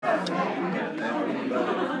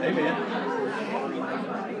All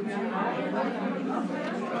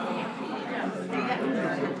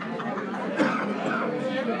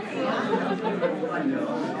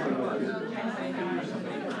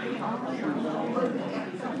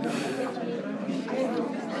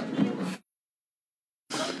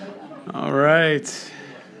right.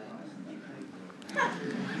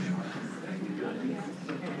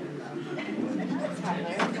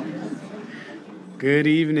 Good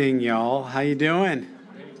evening, y'all. How you doing?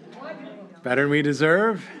 Better than we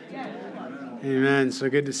deserve? Amen. So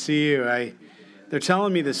good to see you. They're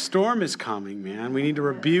telling me the storm is coming, man. We need to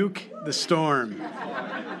rebuke the storm.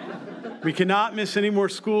 We cannot miss any more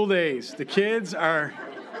school days. The kids they're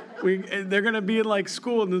going to be in like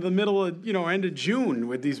school in the middle of, end of June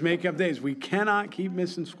with these makeup days. We cannot keep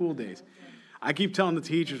missing school days. I keep telling the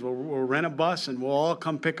teachers, we'll rent a bus and we'll all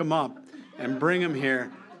come pick them up and bring them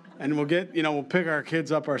here. And we'll we'll pick our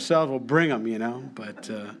kids up ourselves. We'll bring them, But,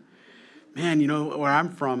 man, where I'm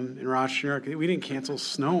from in Rochester, New York, we didn't cancel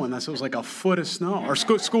snow unless it was like a foot of snow. Or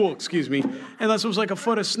school, unless it was like a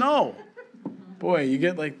foot of snow. Boy, you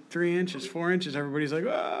get like 3 inches, 4 inches, everybody's like,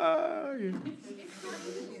 ah.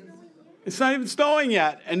 It's not even snowing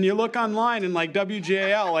yet. And you look online and like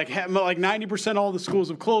WJL, like 90% of all the schools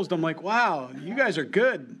have closed. I'm like, wow, you guys are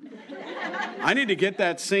good. I need to get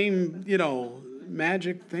that same,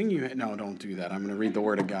 magic thing you had. No, don't do that. I'm going to read the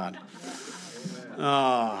Word of God.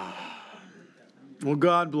 Well,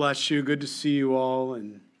 God bless you. Good to see you all.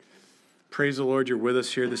 And praise the Lord, you're with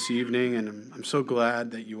us here this evening. And I'm so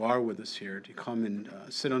glad that you are with us here to come and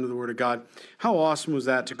sit under the Word of God. How awesome was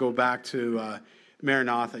that to go back to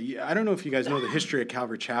Maranatha? I don't know if you guys know the history of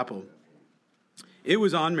Calvary Chapel. It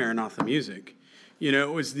was on Maranatha music.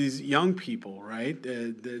 It was these young people, right,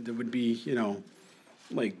 that would be,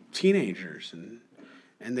 like teenagers.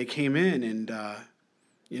 And they came in and,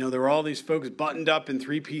 there were all these folks buttoned up in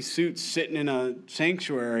three-piece suits sitting in a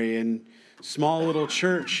sanctuary and small little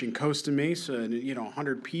church in Costa Mesa and,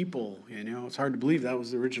 100 people. It's hard to believe that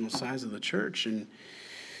was the original size of the church. And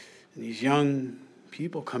these young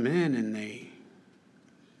people come in and they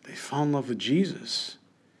fall in love with Jesus.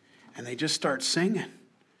 And they just start singing.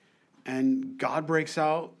 And God breaks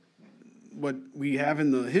out what we have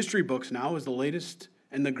in the history books now is the latest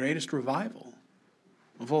and the greatest revival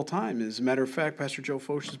of all time. As a matter of fact, Pastor Joe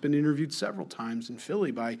Foch has been interviewed several times in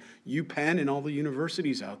Philly by UPenn and all the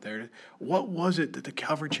universities out there. What was it that the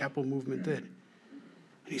Calvary Chapel movement did? And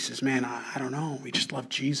he says, man, I don't know. We just loved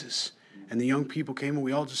Jesus. And the young people came and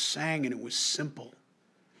we all just sang and it was simple.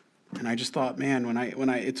 And I just thought, man,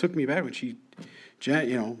 it took me back when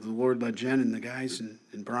Jen, the Lord led Jen and the guys and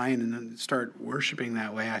Brian and then start worshiping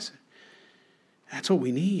that way. I said, that's what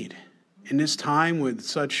we need. In this time with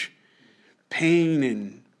such pain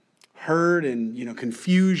and hurt and,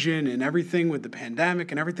 confusion and everything with the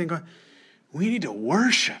pandemic and everything going, we need to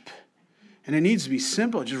worship. And it needs to be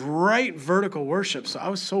simple, just right vertical worship. So I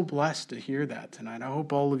was so blessed to hear that tonight. I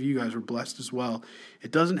hope all of you guys were blessed as well.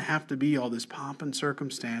 It doesn't have to be all this pomp and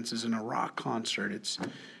circumstances in a rock concert.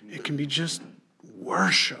 It can be just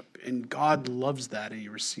worship. And God loves that and he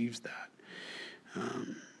receives that.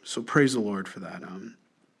 So praise the Lord for that.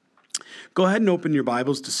 Go ahead and open your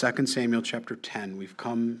Bibles to 2 Samuel chapter 10. We've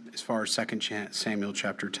come as far as 2 Samuel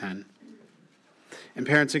chapter 10. And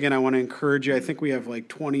parents, again, I want to encourage you. I think we have like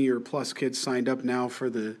 20 or plus kids signed up now for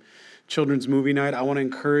the children's movie night. I want to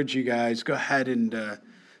encourage you guys, go ahead and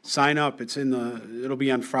sign up. It'll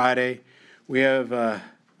be on Friday. We're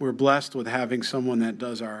blessed with having someone that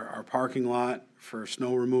does our parking lot for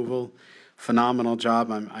snow removal. Phenomenal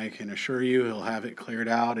job. I can assure you he'll have it cleared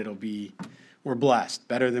out. We're blessed,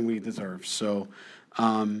 better than we deserve. So,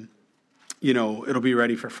 it'll be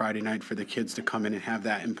ready for Friday night for the kids to come in and have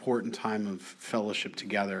that important time of fellowship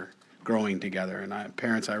together, growing together. And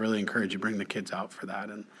parents, I really encourage you, bring the kids out for that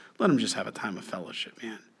and let them just have a time of fellowship,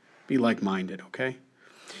 man. Be like-minded, okay?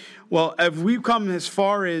 Well, if we've come as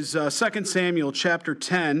far as 2 Samuel chapter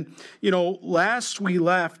 10, last we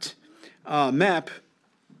left Mep,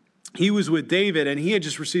 he was with David, and he had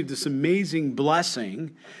just received this amazing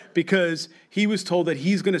blessing because he was told that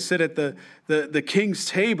he's going to sit at the king's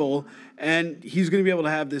table, and he's going to be able to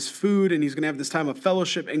have this food, and he's going to have this time of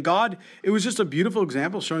fellowship. And God, it was just a beautiful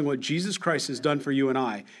example showing what Jesus Christ has done for you and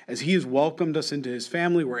I. As he has welcomed us into his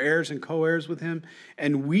family, we're heirs and co-heirs with him,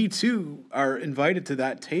 and we too are invited to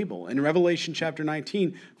that table. In Revelation chapter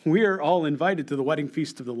 19, we are all invited to the wedding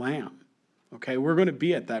feast of the Lamb. Okay, we're going to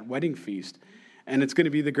be at that wedding feast. And it's going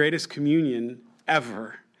to be the greatest communion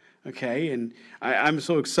ever. Okay, and I'm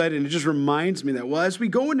so excited, and it just reminds me that, well, as we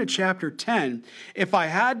go into chapter 10, if I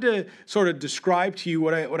had to sort of describe to you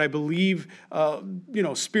what I believe,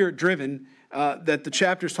 spirit-driven, that the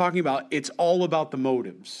chapter is talking about, it's all about the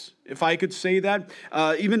motives. If I could say that,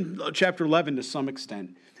 even chapter 11 to some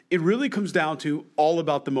extent, it really comes down to all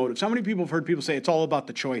about the motives. How many people have heard people say it's all about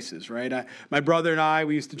the choices, right? My brother and I,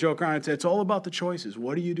 we used to joke around and say, it's all about the choices.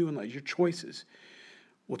 What do you do in life? Your choices.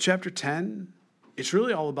 Well, chapter 10... it's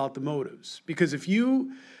really all about the motives. Because if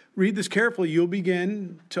you read this carefully, you'll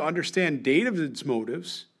begin to understand David's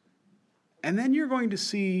motives. And then you're going to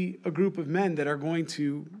see a group of men that are going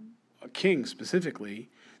to, a king specifically,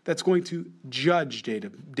 that's going to judge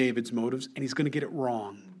David's motives, and he's going to get it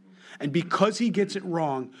wrong. And because he gets it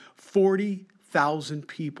wrong, 40,000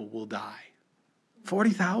 people will die.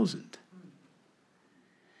 40,000.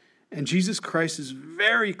 And Jesus Christ is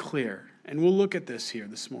very clear. And we'll look at this here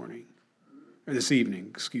this morning. Or this evening,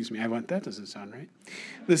 excuse me. That doesn't sound right.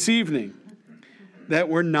 This evening, that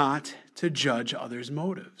we're not to judge others'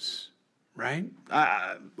 motives, right?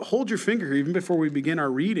 Hold your finger here even before we begin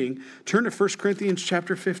our reading. Turn to 1 Corinthians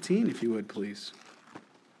chapter 15, if you would, please.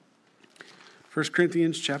 1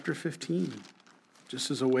 Corinthians chapter 15,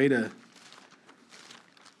 just as a way to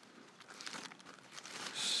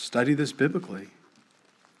study this biblically.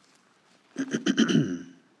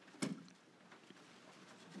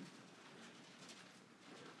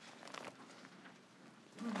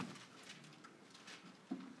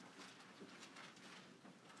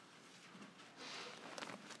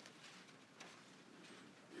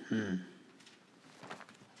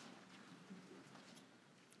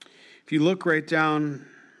 If you look right down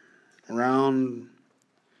around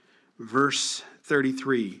verse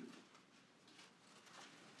 33,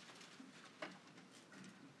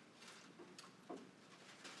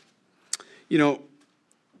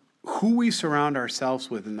 who we surround ourselves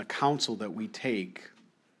with and the counsel that we take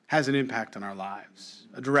has an impact on our lives,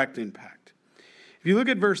 a direct impact. If you look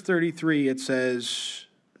at verse 33, it says,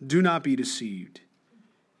 "Do not be deceived.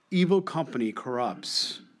 Evil company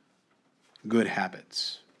corrupts good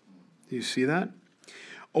habits." Do you see that?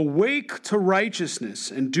 "Awake to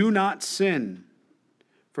righteousness and do not sin,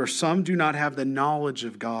 for some do not have the knowledge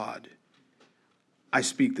of God." I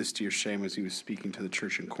speak this to your shame, as he was speaking to the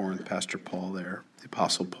church in Corinth, Pastor Paul there, the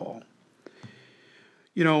Apostle Paul.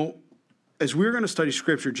 As we're going to study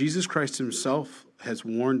Scripture, Jesus Christ himself has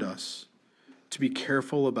warned us to be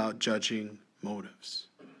careful about judging motives.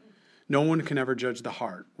 No one can ever judge the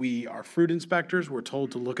heart. We are fruit inspectors. We're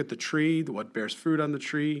told to look at the tree, what bears fruit on the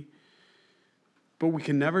tree. But we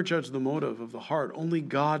can never judge the motive of the heart. Only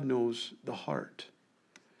God knows the heart.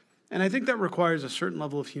 And I think that requires a certain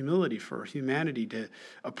level of humility for humanity to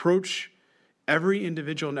approach every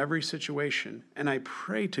individual in every situation. And I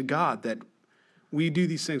pray to God that we do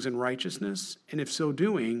these things in righteousness, and if so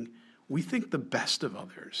doing, we think the best of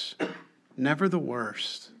others, never the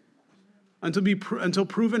worst. Until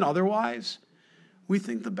proven otherwise, we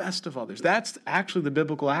think the best of others. That's actually the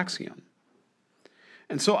biblical axiom.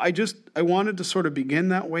 And so I wanted to sort of begin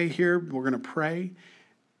that way here. We're going to pray,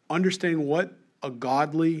 understanding what a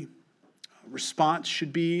godly response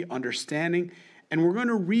should be, understanding. And we're going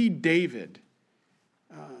to read David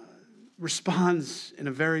responds in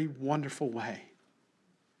a very wonderful way.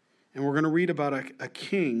 And we're going to read about a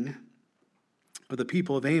king of the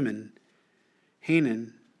people of Hanan,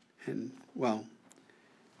 and, well,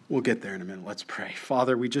 we'll get there in a minute. Let's pray.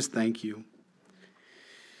 Father, we just thank you.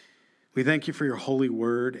 We thank you for your holy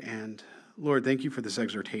word, and Lord, thank you for this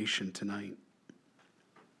exhortation tonight.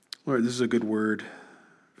 Lord, this is a good word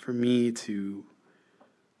for me to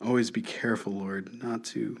always be careful, Lord, not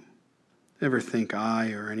to ever think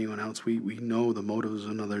I or anyone else. We know the motives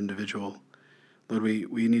of another individual. Lord,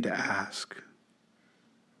 we need to ask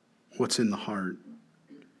what's in the heart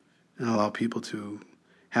and allow people to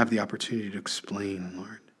have the opportunity to explain,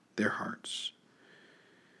 Lord, their hearts.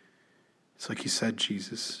 It's like you said,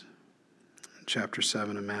 Jesus, in chapter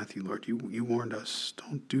 7 of Matthew, Lord, you warned us,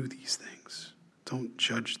 don't do these things. Don't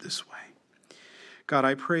judge this way. God,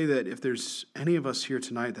 I pray that if there's any of us here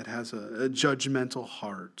tonight that has a judgmental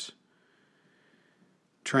heart,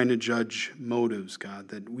 trying to judge motives, God,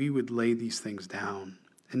 that we would lay these things down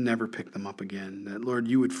and never pick them up again. That, Lord,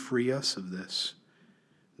 you would free us of this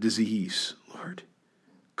disease, Lord,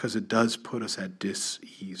 because it does put us at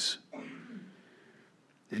dis-ease.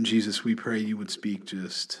 And Jesus, we pray you would speak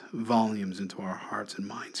just volumes into our hearts and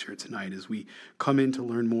minds here tonight as we come in to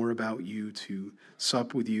learn more about you, to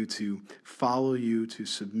sup with you, to follow you, to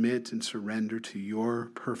submit and surrender to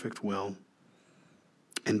your perfect will,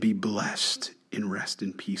 and be blessed in rest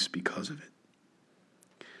and peace because of it.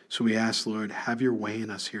 So we ask, Lord, have your way in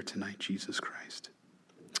us here tonight, Jesus Christ.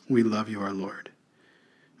 We love you, our Lord.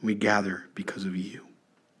 We gather because of you.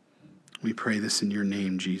 We pray this in your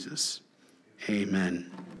name, Jesus.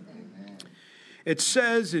 Amen. It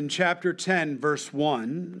says in chapter 10, verse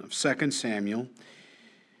 1 of 2 Samuel,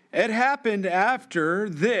 it happened after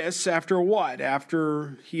this, after what?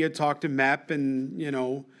 After he had talked to Mep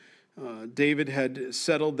and, David had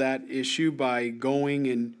settled that issue by going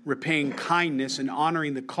and repaying kindness and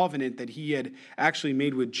honoring the covenant that he had actually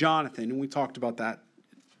made with Jonathan. And we talked about that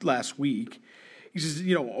last week. He says,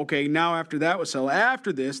 okay, now after that was settled,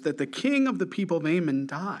 after this, that the king of the people of Ammon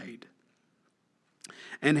died.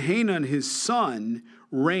 And Hanun, his son,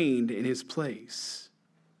 reigned in his place.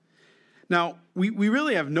 Now, we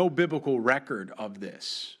really have no biblical record of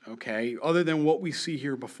this, okay, other than what we see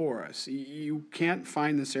here before us. You can't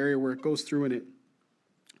find this area where it goes through and it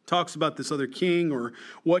talks about this other king or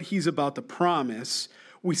what he's about to promise.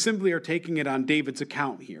 We simply are taking it on David's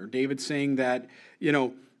account here. David saying that,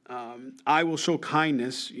 I will show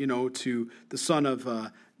kindness, to the son of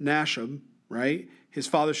Nashab, right? His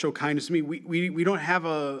father showed kindness to me. We don't have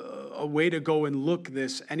a way to go and look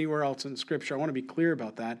this anywhere else in Scripture. I want to be clear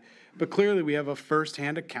about that. But clearly we have a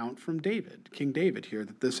first-hand account from David, King David here,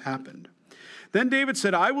 that this happened. Then David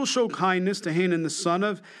said, I will show kindness to Hanun, the son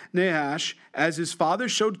of Nahash, as his father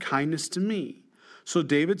showed kindness to me. So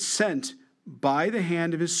David sent by the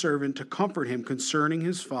hand of his servant to comfort him concerning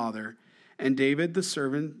his father. And David's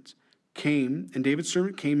servant came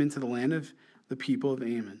into the land of the people of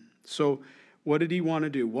Ammon. So what did he want to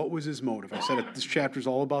do? What was his motive? I said this chapter is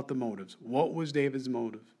all about the motives. What was David's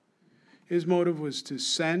motive? His motive was to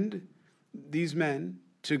send these men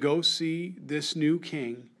to go see this new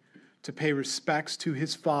king, to pay respects to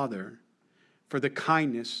his father for the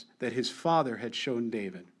kindness that his father had shown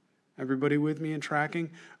David. Everybody with me in tracking?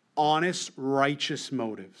 Honest, righteous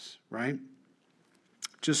motives, right?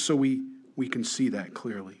 Just so we can see that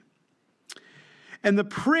clearly. And the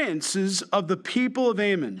princes of the people of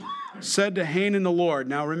Ammon said to Hanun the Lord.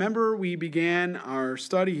 Now remember, we began our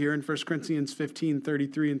study here in 1 Corinthians 15,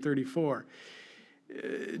 33 and 34.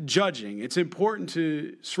 Judging. It's important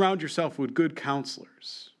to surround yourself with good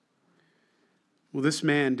counselors. Well, this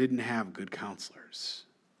man didn't have good counselors.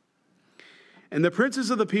 And the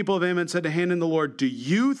princes of the people of Ammon said to Hanun the Lord, do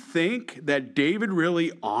you think that David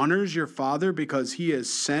really honors your father because he has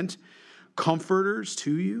sent comforters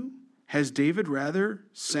to you? Has David rather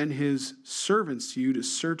sent his servants to you to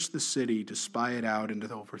search the city, to spy it out, and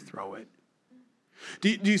to overthrow it? Do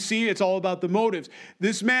you see? It's all about the motives.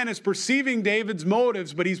 This man is perceiving David's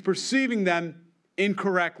motives, but he's perceiving them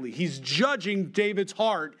incorrectly. He's judging David's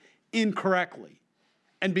heart incorrectly.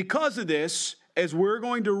 And because of this, as we're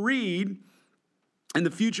going to read in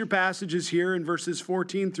the future passages here in verses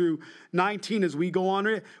 14 through 19, as we go on,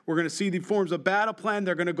 we're going to see the forms of battle plan.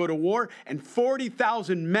 They're going to go to war, and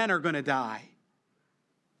 40,000 men are going to die.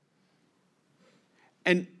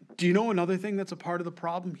 And do you know another thing that's a part of the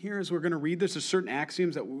problem here as we're going to read this? There's certain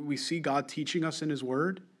axioms that we see God teaching us in his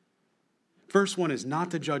word. First one is not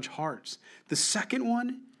to judge hearts. The second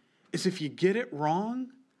one is if you get it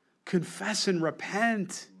wrong, confess and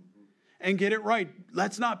repent and get it right.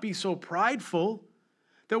 Let's not be so prideful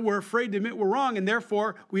that we're afraid to admit we're wrong, and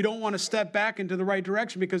therefore we don't want to step back into the right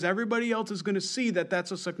direction because everybody else is going to see that that's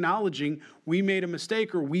us acknowledging we made a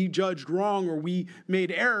mistake or we judged wrong or we made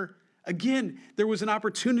error. Again, there was an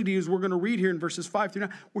opportunity, as we're going to read here in verses 5 through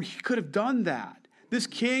 9, where he could have done that. This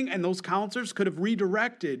king and those counselors could have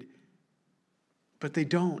redirected, but they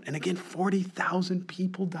don't. And again, 40,000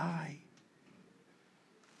 people die.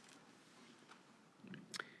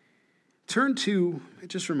 It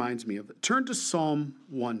just reminds me of it. Turn to Psalm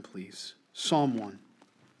 1, please. Psalm 1.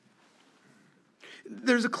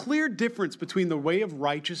 There's a clear difference between the way of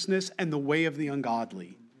righteousness and the way of the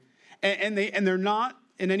ungodly. And they're not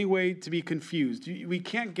in any way to be confused. We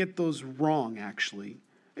can't get those wrong, actually,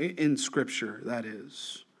 in Scripture, that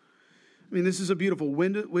is. I mean, this is a beautiful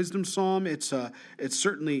wisdom psalm. It's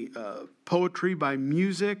certainly poetry by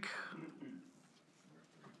music.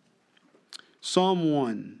 Psalm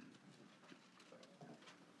 1.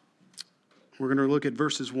 We're going to look at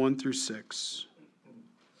verses 1 through 6.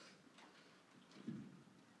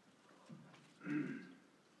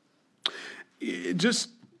 Just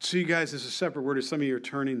so you guys, as a separate word, as some of you are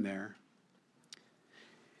turning there,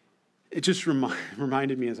 it just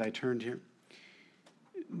reminded me as I turned here.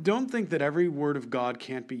 Don't think that every word of God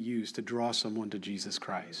can't be used to draw someone to Jesus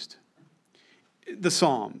Christ. The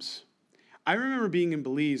Psalms. I remember being in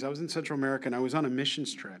Belize. I was in Central America, and I was on a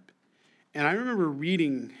missions trip. And I remember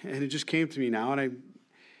reading, and it just came to me now, and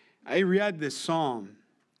I read this psalm,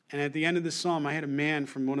 And at the end of the psalm, I had a man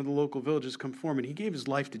from one of the local villages come forward, and he gave his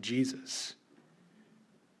life to Jesus.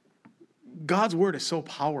 God's word is so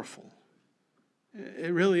powerful.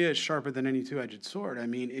 It really is sharper than any two-edged sword. I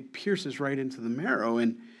mean, it pierces right into the marrow.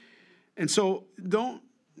 And so don't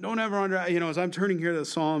ever as I'm turning here to the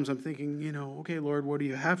Psalms, I'm thinking, okay, Lord, what do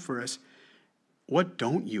you have for us? What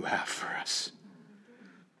don't you have for us?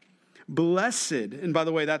 Blessed, and by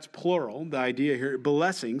the way, that's plural, the idea here,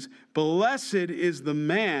 blessings. Blessed is the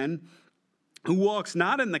man who walks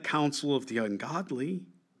not in the counsel of the ungodly.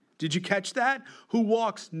 Did you catch that? Who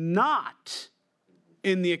walks not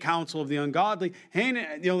in the counsel of the ungodly.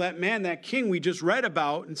 Hanan, that man, that king we just read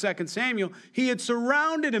about in 2 Samuel, he had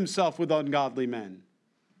surrounded himself with ungodly men.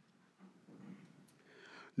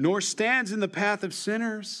 Nor stands in the path of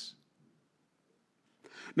sinners,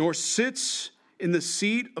 nor sits in the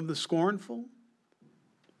seat of the scornful,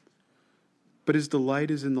 but his delight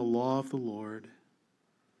is in the law of the Lord,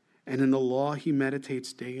 and in the law he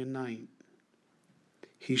meditates day and night.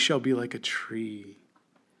 He shall be like a tree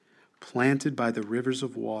planted by the rivers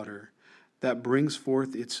of water that brings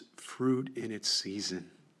forth its fruit in its season.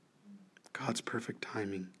 God's perfect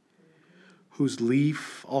timing. Whose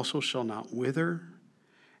leaf also shall not wither,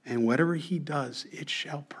 and whatever he does, it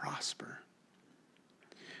shall prosper.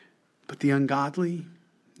 But the ungodly,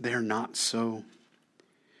 they are not so.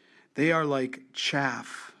 They are like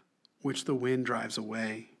chaff which the wind drives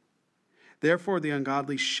away. Therefore the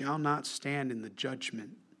ungodly shall not stand in the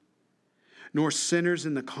judgment, nor sinners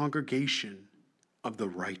in the congregation of the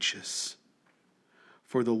righteous.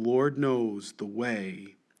 For the Lord knows the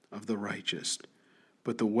way of the righteous,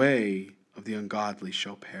 but the way of the ungodly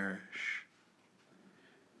shall perish.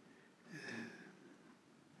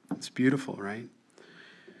 It's beautiful, right?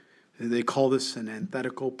 They call this an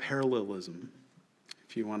antithetical parallelism,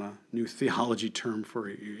 if you want a new theology term for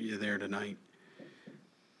you there tonight.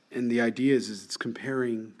 And the idea is it's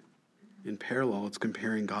comparing, in parallel, it's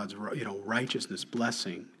comparing God's righteousness,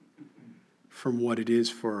 blessing, from what it is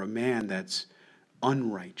for a man that's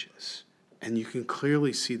unrighteous. And you can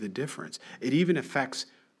clearly see the difference. It even affects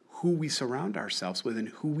who we surround ourselves with and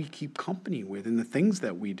who we keep company with and the things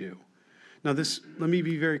that we do. Now let me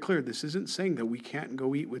be very clear. This isn't saying that we can't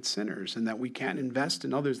go eat with sinners and that we can't invest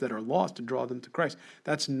in others that are lost to draw them to Christ.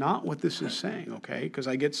 That's not what this is saying, okay? Because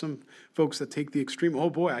I get some folks that take the extreme, oh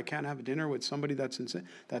boy, I can't have a dinner with somebody that's insane.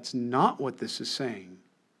 That's not what this is saying.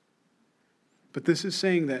 But this is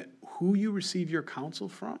saying that who you receive your counsel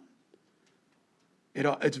from,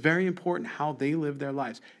 it's very important how they live their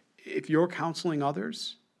lives. If you're counseling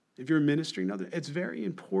others, if you're ministering to others, it's very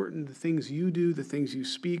important the things you do, the things you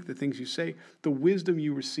speak, the things you say, the wisdom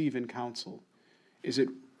you receive in counsel. Is it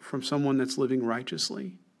from someone that's living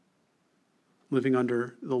righteously, living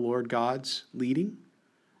under the Lord God's leading?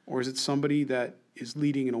 Or is it somebody that is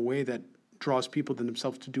leading in a way that draws people to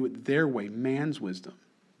themselves to do it their way, man's wisdom?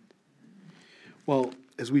 Well,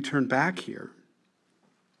 as we turn back here,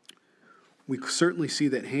 we certainly see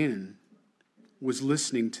that Hanan was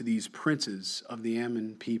listening to these princes of the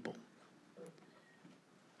Ammon people.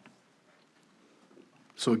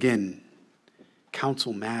 So again,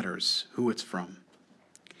 counsel matters, who it's from.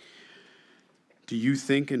 Do you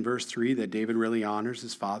think in verse 3 that David really honors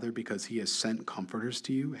his father because he has sent comforters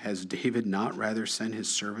to you? Has David not rather sent his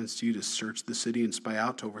servants to you to search the city and spy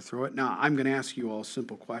out to overthrow it? Now, I'm going to ask you all a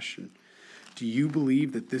simple question. Do you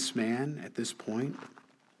believe that this man at this point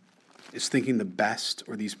is thinking the best,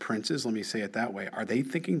 or these princes, let me say it that way, are they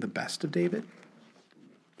thinking the best of David?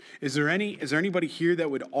 Is there anybody here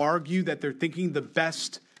that would argue that they're thinking the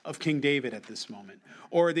best of King David at this moment?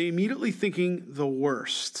 Or are they immediately thinking the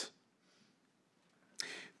worst?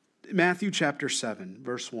 Matthew chapter 7,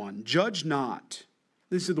 verse 1. Judge not.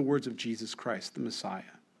 These are the words of Jesus Christ, the Messiah,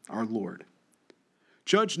 our Lord.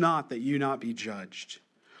 Judge not that you not be judged.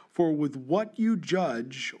 For with what you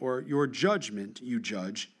judge, or your judgment you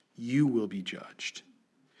judge, you will be judged.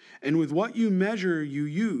 And with what you measure you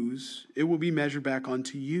use, it will be measured back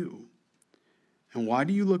unto you. And why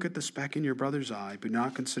do you look at the speck in your brother's eye, but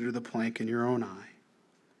not consider the plank in your own eye?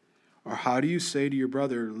 Or how do you say to your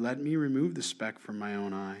brother, let me remove the speck from my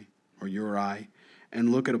own eye, or your eye,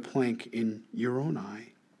 and look at a plank in your own eye?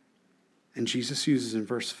 And Jesus uses in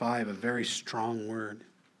verse 5 a very strong word.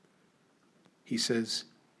 He says,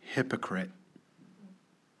 hypocrite.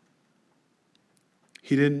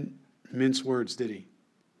 He didn't mince words, did he?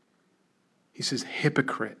 He says,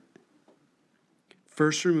 hypocrite.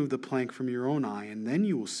 First remove the plank from your own eye, and then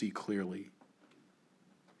you will see clearly.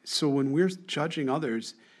 So when we're judging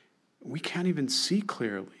others, we can't even see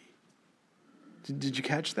clearly. Did you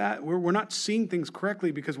catch that? We're not seeing things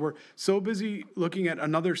correctly because we're so busy looking at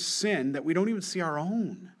another sin that we don't even see our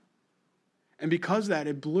own. And because of that,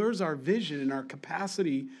 it blurs our vision and our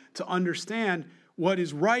capacity to understand what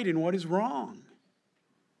is right and what is wrong.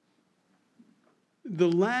 The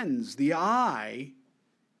lens, the eye,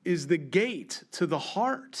 is the gate to the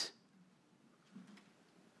heart.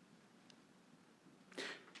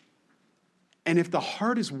 And if the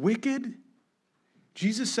heart is wicked,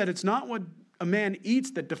 Jesus said it's not what a man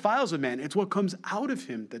eats that defiles a man, it's what comes out of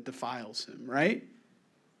him that defiles him, right?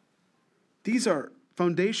 These are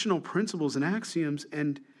foundational principles and axioms,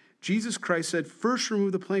 and Jesus Christ said, first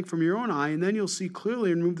remove the plank from your own eye, and then you'll see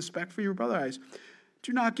clearly and remove the speck from your brother's eyes.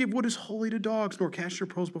 Do not give what is holy to dogs, nor cast your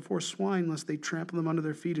pearls before swine, lest they trample them under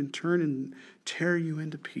their feet and turn and tear you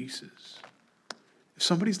into pieces. If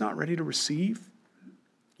somebody's not ready to receive,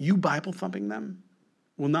 you Bible thumping them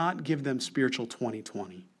will not give them spiritual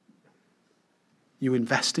 2020. You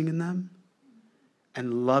investing in them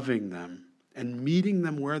and loving them and meeting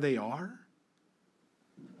them where they are.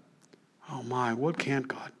 Oh my, what can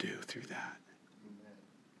God do through that?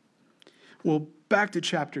 Well, back to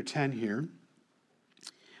chapter 10 here.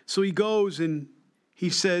 So he goes and he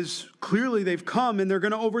says, clearly they've come and they're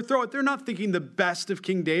going to overthrow it. They're not thinking the best of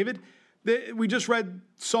King David. We just read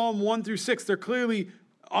Psalm 1 through 6. They're clearly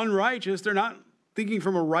unrighteous. They're not thinking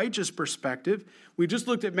from a righteous perspective. We just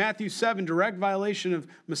looked at Matthew 7, direct violation of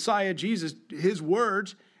Messiah Jesus, his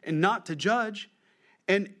words, and not to judge.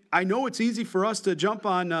 And I know it's easy for us to jump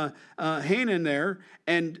on Hanan there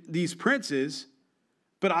and these princes,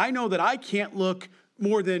 but I know that I can't look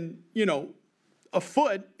more than, a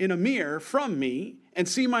foot in a mirror from me and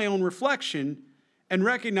see my own reflection and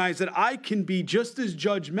recognize that I can be just as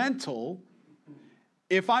judgmental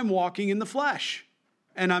if I'm walking in the flesh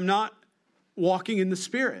and I'm not walking in the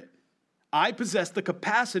Spirit. I possess the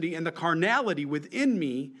capacity and the carnality within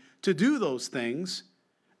me to do those things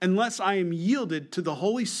unless I am yielded to the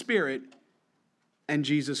Holy Spirit and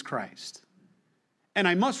Jesus Christ. And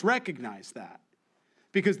I must recognize that.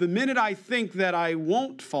 Because the minute I think that I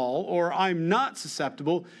won't fall or I'm not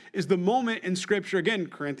susceptible is the moment in Scripture, again,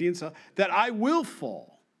 Corinthians, that I will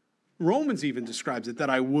fall. Romans even describes it, that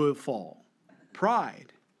I will fall.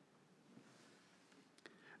 Pride.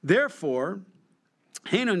 Therefore,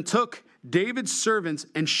 Hanan took David's servants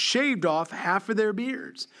and shaved off half of their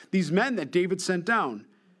beards. These men that David sent down.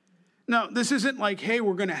 Now, this isn't like, hey,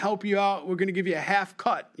 we're going to help you out. We're going to give you a half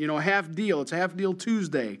cut, a half deal. It's a half deal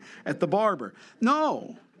Tuesday at the barber.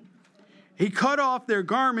 No. He cut off their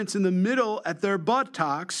garments in the middle at their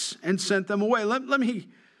buttocks and sent them away. Let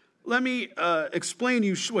me explain to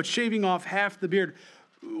you what shaving off half the beard.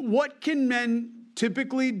 What can men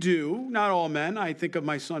typically do? Not all men. I think of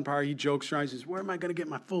my son, Power. He jokes around. He says, where am I going to get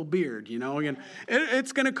my full beard? And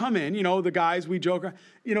it's going to come in. The guys, we joke around.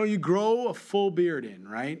 You grow a full beard in,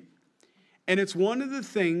 right? And it's one of the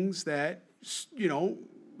things that,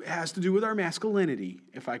 has to do with our masculinity,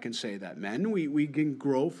 if I can say that. Men, we can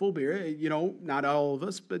grow full beard. Not all of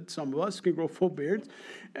us, but some of us can grow full beards.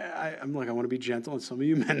 I want to be gentle, and some of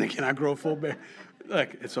you men that cannot grow full beard.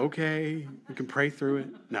 Look, it's okay. We can pray through it.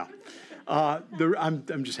 No.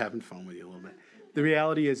 I'm just having fun with you a little bit. The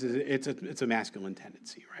reality is it's a masculine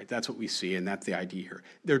tendency, right? That's what we see, and that's the idea here.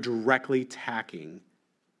 They're directly attacking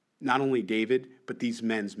not only David, but these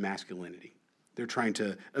men's masculinity. They're trying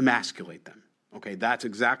to emasculate them. Okay, that's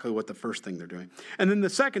exactly what the first thing they're doing. And then the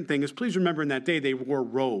second thing is, please remember in that day they wore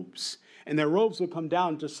robes. And their robes would come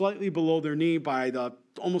down just slightly below their knee by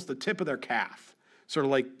almost the tip of their calf. Sort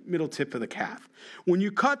of like middle tip of the calf. When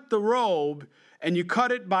you cut the robe and you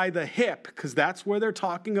cut it by the hip, because that's where they're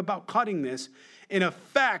talking about cutting this, in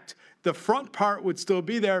effect, the front part would still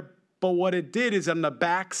be there, but what it did is on the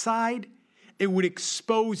back side, it would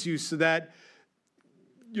expose you so that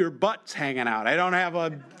your butt's hanging out. I don't have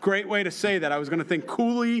a great way to say that. I was going to think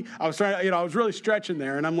coolly. I was trying, I was really stretching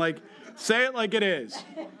there, and I'm like, say it like it is.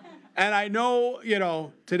 And I know,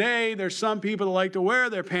 today there's some people that like to wear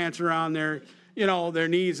their pants around their, their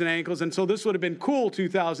knees and ankles, and so this would have been cool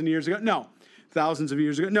 2,000 years ago. No, thousands of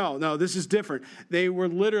years ago. No, this is different. They were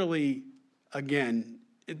literally, again,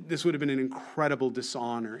 this would have been an incredible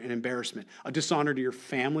dishonor and embarrassment. A dishonor to your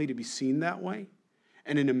family to be seen that way,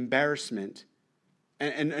 and an embarrassment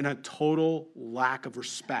and a total lack of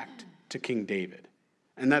respect to King David.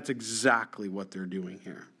 And that's exactly what they're doing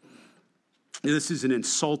here. This is an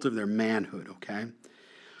insult of their manhood, okay?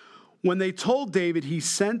 When they told David, he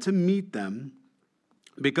sent to meet them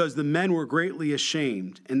because the men were greatly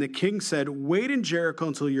ashamed. And the king said, wait in Jericho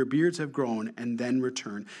until your beards have grown and then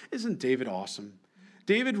return. Isn't David awesome?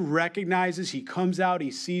 David recognizes, he comes out, he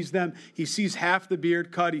sees them, he sees half the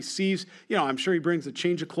beard cut, he sees, I'm sure he brings a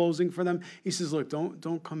change of clothing for them. He says, look,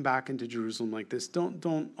 don't come back into Jerusalem like this.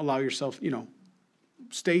 Don't allow yourself,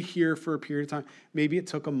 stay here for a period of time. Maybe it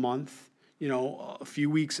took a month, a few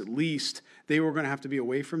weeks at least. They were going to have to be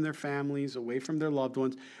away from their families, away from their loved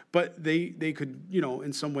ones, but they could,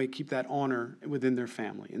 in some way keep that honor within their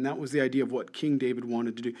family. And that was the idea of what King David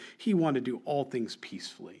wanted to do. He wanted to do all things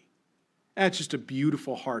peacefully. That's just a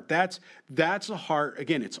beautiful heart. That's a heart.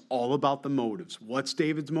 Again, it's all about the motives. What's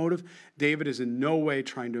David's motive? David is in no way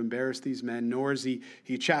trying to embarrass these men, nor is he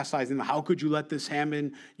chastising them. How could you let this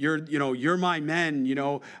happen? You're my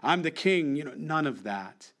men. I'm the king. None of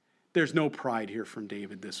that. There's no pride here from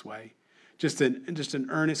David this way. Just an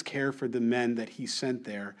earnest care for the men that he sent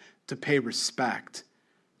there to pay respect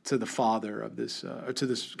to the father of this, to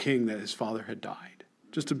this king that his father had died.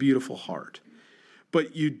 Just a beautiful heart.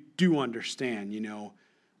 But you do understand,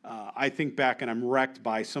 I think back and I'm wrecked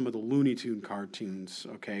by some of the Looney Tune cartoons,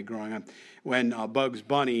 growing up. When Bugs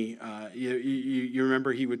Bunny, you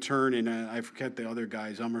remember he would turn and I forget the other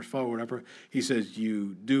guy's Elmer Fudd or whatever. He says,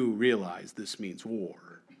 you do realize this means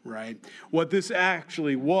war, right? What this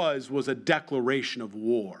actually was a declaration of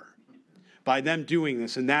war by them doing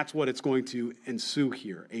this. And that's what it's going to ensue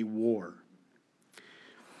here, a war.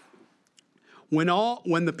 When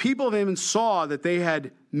the people of Ammon saw that they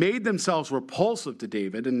had made themselves repulsive to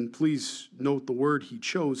David, and please note the word he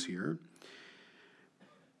chose here,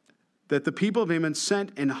 that the people of Ammon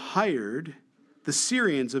sent and hired the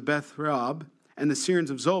Syrians of Beth-rehob and the Syrians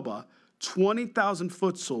of Zobah, 20,000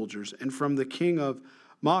 foot soldiers, and from the king of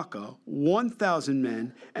Maacah, 1,000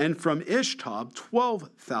 men, and from Ishtob,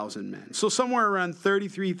 12,000 men. So somewhere around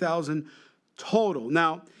 33,000 total.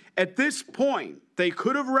 Now, at this point, they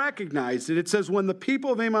could have recognized it. It says, when the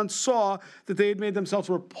people of Ammon saw that they had made themselves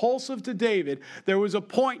repulsive to David, there was a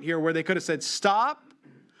point here where they could have said, stop,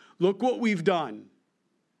 look what we've done.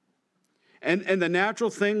 And the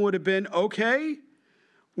natural thing would have been, okay,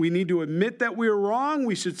 we need to admit that we were wrong.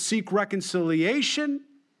 We should seek reconciliation.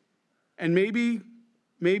 And maybe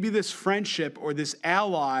this friendship or this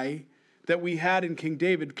ally that we had in King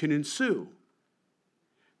David can ensue.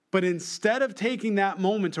 But instead of taking that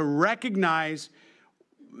moment to recognize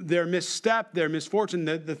their misstep, their misfortune,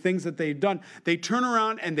 the things that they've done, they turn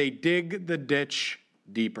around and they dig the ditch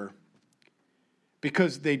deeper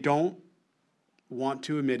because they don't want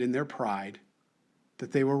to admit in their pride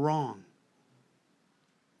that they were wrong.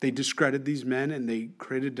 They discredited these men and they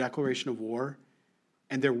created a declaration of war,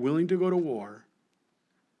 and they're willing to go to war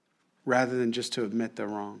rather than just to admit they're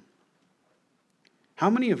wrong. How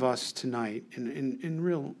many of us tonight,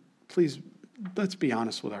 please, let's be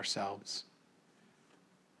honest with ourselves.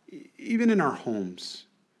 Even in our homes,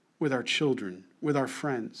 with our children, with our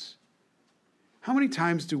friends, how many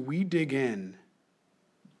times do we dig in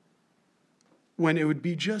when it would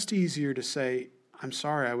be just easier to say, I'm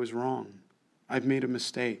sorry, I was wrong. I've made a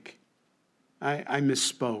mistake. I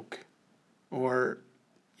misspoke. Or,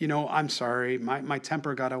 I'm sorry, my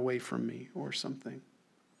temper got away from me or something.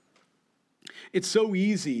 It's so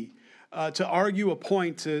easy to argue a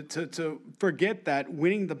point, to forget that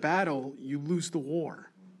winning the battle, you lose the war.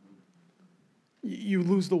 You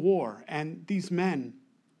lose the war. And these men,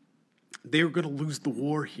 they were going to lose the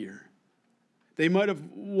war here. They might have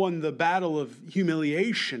won the battle of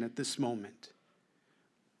humiliation at this moment,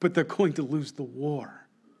 but they're going to lose the war.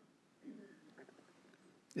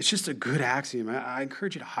 It's just a good axiom. I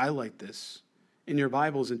encourage you to highlight this in your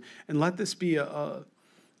Bibles and let this be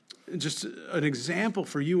just an example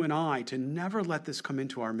for you and I to never let this come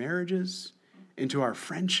into our marriages, into our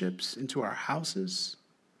friendships, into our houses,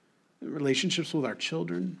 relationships with our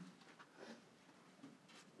children.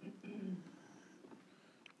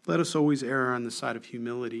 Let us always err on the side of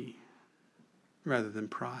humility rather than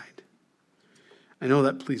pride. I know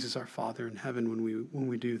that pleases our Father in heaven when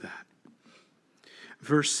we do that.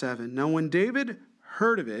 Verse 7, now when David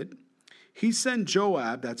heard of it, he sent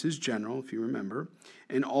Joab, that's his general, if you remember,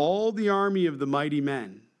 and all the army of the mighty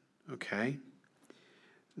men. Okay?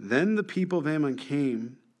 Then the people of Ammon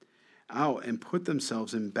came out and put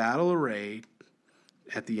themselves in battle array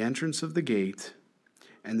at the entrance of the gate,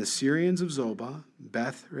 and the Syrians of Zobah,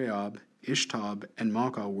 Beth-rehob, Ishtob, and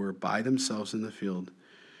Maacah were by themselves in the field.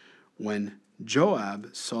 When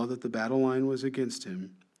Joab saw that the battle line was against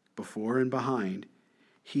him, before and behind,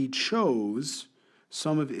 he chose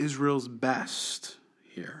some of Israel's best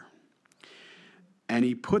here, and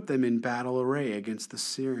he put them in battle array against the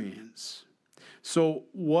Syrians. So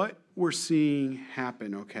what we're seeing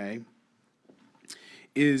happen, okay,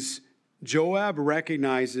 is Joab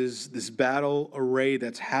recognizes this battle array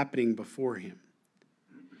that's happening before him.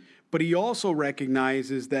 But he also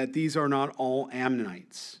recognizes that these are not all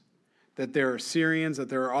Ammonites, that there are Syrians, that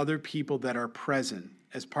there are other people that are present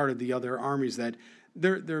as part of the other armies that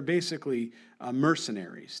they're basically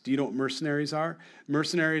mercenaries. Do you know what mercenaries are?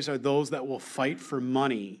 Mercenaries are those that will fight for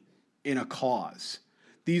money in a cause.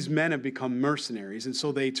 These men have become mercenaries, and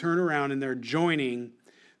so they turn around and they're joining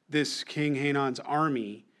this King Hanan's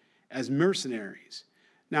army as mercenaries.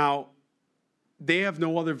 Now, they have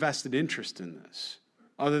no other vested interest in this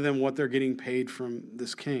other than what they're getting paid from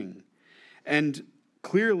this king. And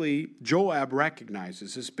clearly, Joab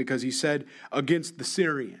recognizes this because he said against the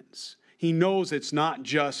Syrians. He knows it's not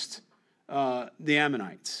just the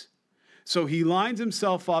Ammonites. So he lines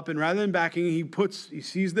himself up, and rather than backing, he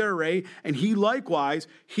sees their array, and he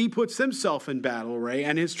puts himself in battle array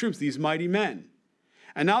and his troops, these mighty men.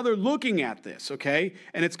 And now they're looking at this, okay?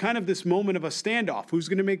 And it's kind of this moment of a standoff. Who's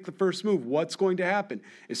going to make the first move? What's going to happen?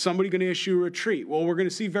 Is somebody going to issue a retreat? Well, we're going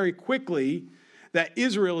to see very quickly that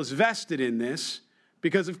Israel is vested in this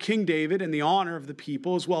because of King David and the honor of the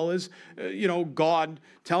people, as well as, God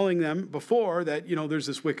telling them before that, there's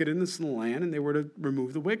this wickedness in the land, and they were to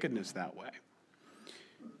remove the wickedness that way.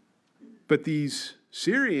 But these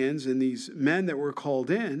Syrians and these men that were called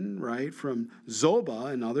in, right, from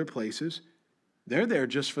Zobah and other places, they're there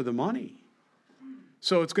just for the money.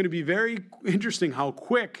 So it's going to be very interesting how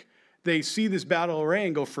quick they see this battle array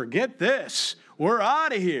and go, forget this, we're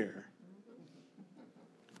out of here.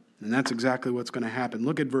 And that's exactly what's going to happen.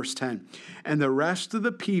 Look at verse 10. And the rest of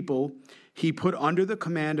the people he put under the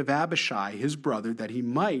command of Abishai, his brother, that he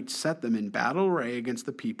might set them in battle array against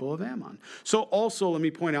the people of Ammon. So also, let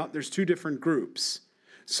me point out, there's two different groups.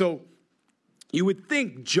 So you would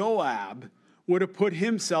think Joab would have put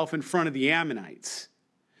himself in front of the Ammonites.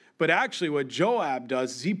 But actually what Joab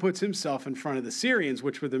does is he puts himself in front of the Syrians,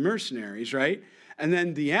 which were the mercenaries, right? And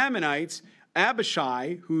then the Ammonites,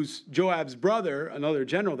 Abishai, who's Joab's brother, another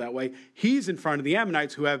general that way, he's in front of the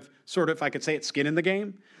Ammonites who have sort of, if I could say it, skin in the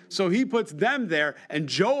game. So he puts them there, and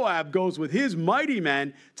Joab goes with his mighty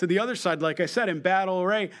men to the other side, like I said, in battle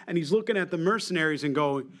array, and he's looking at the mercenaries and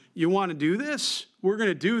going, you want to do this? We're going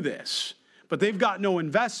to do this. But they've got no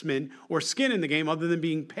investment or skin in the game other than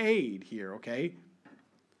being paid here, okay?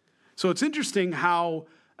 So it's interesting how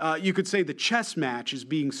you could say the chess match is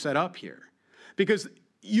being set up here. Because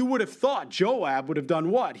you would have thought Joab would have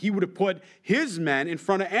done what? He would have put his men in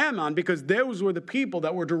front of Ammon because those were the people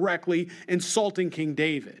that were directly insulting King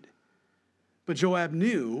David. But Joab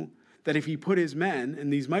knew that if he put his men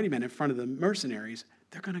and these mighty men in front of the mercenaries,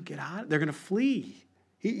 they're going to get out. They're going to flee.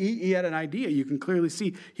 He had an idea. You can clearly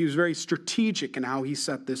see he was very strategic in how he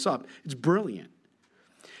set this up. It's brilliant.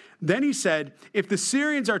 Then he said, if the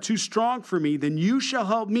Syrians are too strong for me, then you shall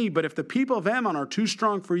help me. But if the people of Ammon are too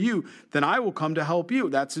strong for you, then I will come to help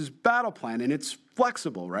you. That's his battle plan, and it's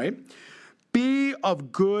flexible, right? Be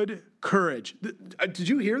of good courage. Did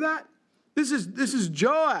you hear that? This is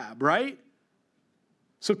Joab, right?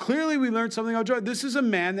 So clearly we learned something about Joab. This is a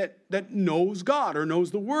man that knows God or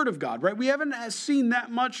knows the word of God, right? We haven't seen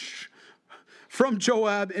that much from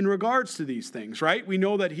Joab in regards to these things, right? We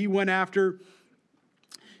know that he went after,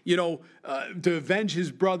 to avenge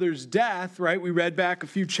his brother's death, right? We read back a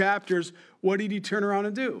few chapters. What did he turn around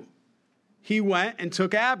and do? He went and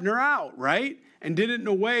took Abner out, right? And did it in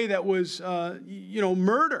a way that was,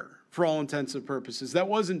 murder for all intents and purposes. That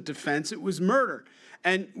wasn't defense, it was murder.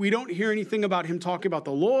 And we don't hear anything about him talking about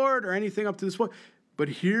the Lord or anything up to this point. But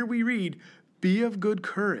here we read, be of good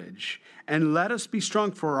courage, and let us be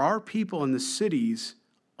strong for our people in the cities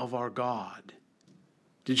of our God.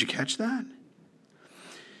 Did you catch that?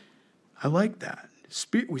 I like that.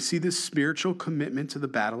 We see this spiritual commitment to the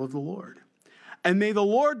battle of the Lord. And may the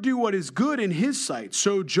Lord do what is good in his sight.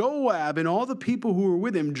 So Joab and all the people who were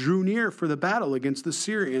with him drew near for the battle against the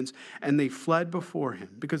Syrians, and they fled before him.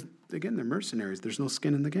 Because, again, they're mercenaries. There's no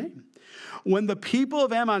skin in the game. When the people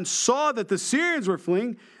of Ammon saw that the Syrians were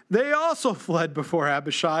fleeing, they also fled before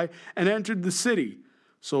Abishai and entered the city.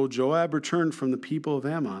 So Joab returned from the people of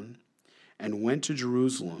Ammon and went to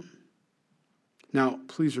Jerusalem. Now,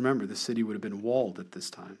 please remember, the city would have been walled at this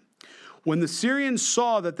time. When the Syrians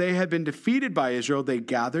saw that they had been defeated by Israel, they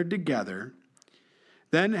gathered together.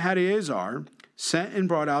 Then Hadaezer sent and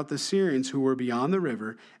brought out the Syrians who were beyond the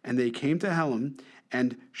river, and they came to Helam,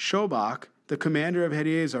 and Shobach, the commander of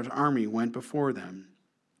Hadaezer's army, went before them.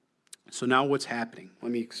 So now what's happening?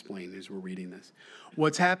 Let me explain as we're reading this.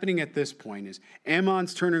 What's happening at this point is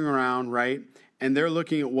Ammon's turning around, right? And they're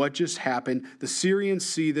looking at what just happened. The Syrians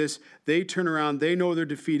see this. They turn around. They know they're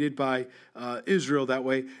defeated by Israel that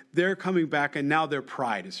way. They're coming back, and now their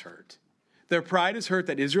pride is hurt. Their pride is hurt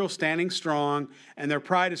that Israel's standing strong, and their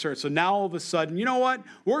pride is hurt. So now all of a sudden, you know what?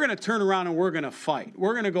 We're going to turn around and we're going to fight.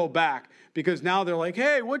 We're going to go back because now they're like,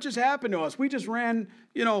 hey, what just happened to us? We just ran,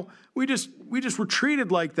 we just were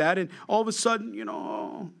treated like that. And all of a sudden,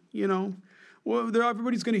 well,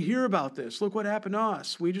 everybody's going to hear about this. Look what happened to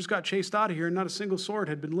us. We just got chased out of here and not a single sword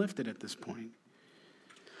had been lifted at this point.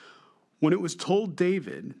 When it was told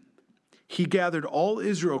David, he gathered all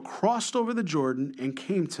Israel, crossed over the Jordan, and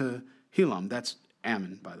came to Helam. That's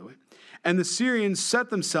Ammon, by the way. And the Syrians set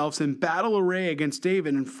themselves in battle array against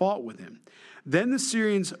David and fought with him. Then the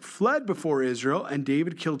Syrians fled before Israel, and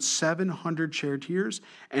David killed 700 charioteers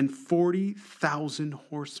and 40,000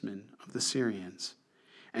 horsemen of the Syrians,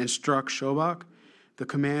 and struck Shobach, the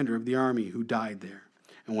commander of the army, who died there.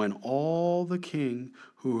 And when all the kings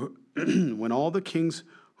who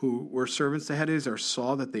were servants to Hadaezer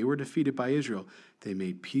saw that they were defeated by Israel, they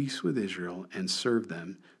made peace with Israel and served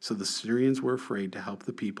them. So the Syrians were afraid to help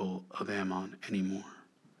the people of Ammon anymore.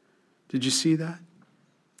 Did you see that?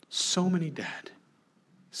 So many dead.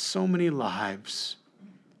 So many lives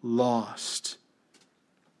lost.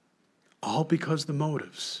 All because the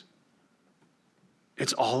motives.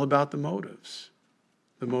 It's all about the motives.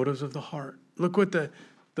 The motives of the heart. Look what the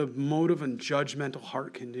motive and judgmental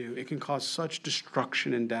heart can do. It can cause such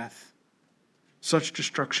destruction and death. Such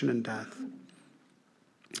destruction and death.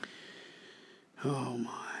 Oh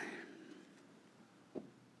my.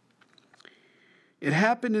 It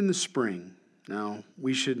happened in the spring. Now,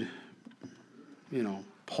 we should,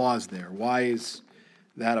 pause there. Why is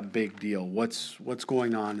that a big deal? What's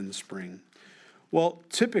going on in the spring? Well,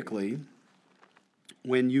 typically,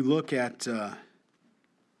 when you look at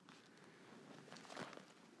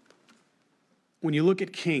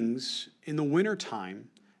kings in the wintertime,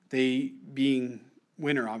 they being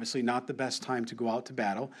winter, obviously not the best time to go out to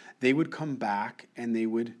battle, they would come back and they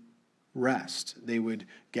would rest. They would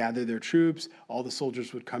gather their troops. All the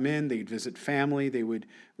soldiers would come in. They'd visit family. They would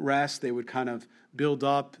rest. They would kind of build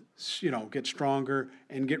up, get stronger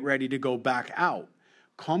and get ready to go back out.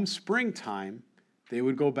 Come springtime, they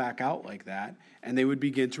would go back out like that, and they would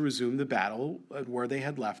begin to resume the battle where they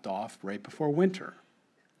had left off right before winter.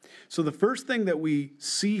 So the first thing that we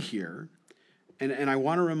see here, and I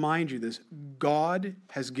want to remind you this, God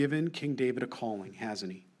has given King David a calling,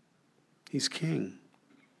 hasn't he? He's king.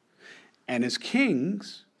 And as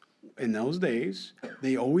kings, in those days,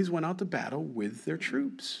 they always went out to battle with their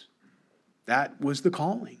troops. That was the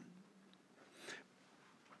calling.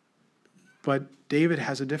 But David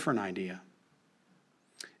has a different idea.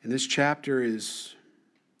 And this chapter is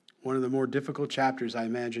one of the more difficult chapters, I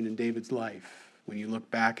imagine, in David's life, when you look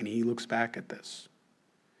back and he looks back at this.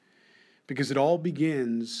 Because it all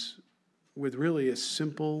begins with really a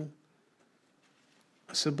simple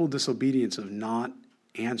disobedience of not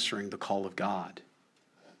answering the call of God.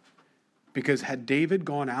 Because had David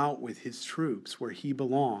gone out with his troops where he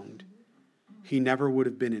belonged, he never would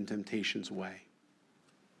have been in temptation's way.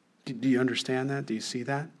 Do you understand that? Do you see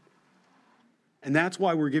that? And that's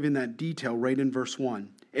why we're giving that detail right in verse 1.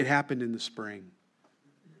 It happened in the spring.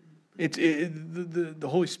 The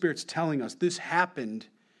Holy Spirit's telling us this happened.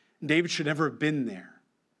 David should never have been there.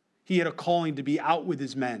 He had a calling to be out with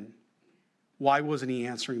his men. Why wasn't he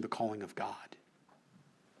answering the calling of God?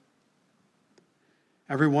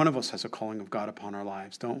 Every one of us has a calling of God upon our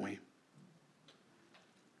lives, don't we?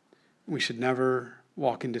 We should never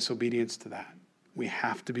walk in disobedience to that. We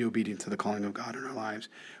have to be obedient to the calling of God in our lives,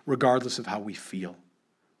 regardless of how we feel,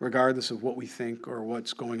 regardless of what we think or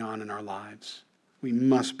what's going on in our lives. We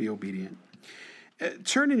must be obedient.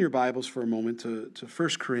 Turn in your Bibles for a moment to 1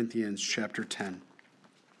 Corinthians chapter 10.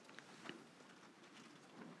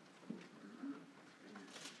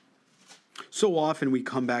 So often we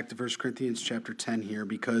come back to 1 Corinthians chapter 10 here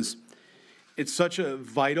because it's such a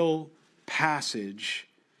vital passage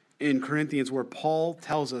in Corinthians where Paul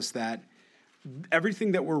tells us that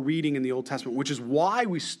everything that we're reading in the Old Testament, which is why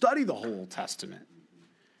we study the whole Old Testament,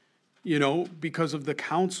 because of the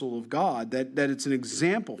counsel of God, that it's an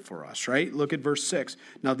example for us, right? Look at verse 6.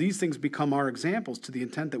 Now these things become our examples to the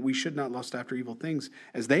intent that we should not lust after evil things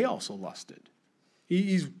as they also lusted.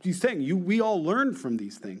 He's saying, we all learn from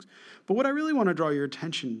these things. But what I really want to draw your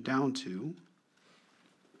attention down to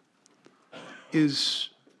is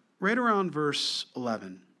right around verse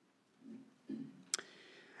 11.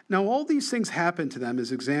 Now all these things happened to them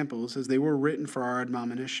as examples, as they were written for our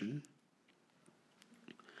admonition,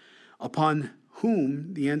 upon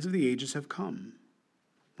whom the ends of the ages have come.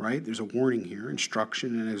 Right? There's a warning here,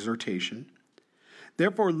 instruction and exhortation.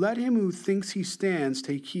 Therefore, let him who thinks he stands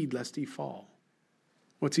take heed lest he fall.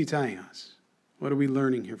 What's he telling us? What are we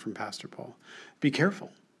learning here from Pastor Paul? Be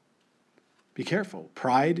careful. Be careful.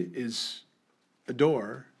 Pride is a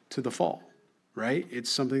door to the fall, right? It's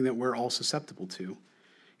something that we're all susceptible to.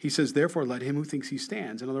 He says, therefore, let him who thinks he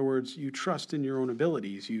stands. In other words, you trust in your own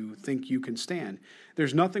abilities. You think you can stand.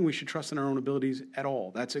 There's nothing we should trust in our own abilities at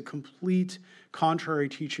all. That's a complete contrary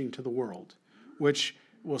teaching to the world, which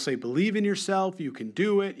will say, believe in yourself, you can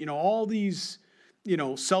do it. All these,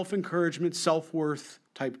 self-encouragement, self-worth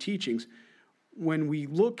type teachings. When we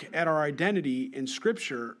look at our identity in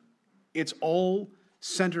Scripture, it's all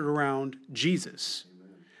centered around Jesus.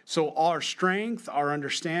 So our strength, our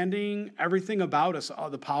understanding, everything about us,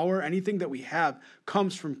 the power, anything that we have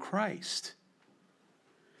comes from Christ.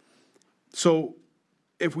 So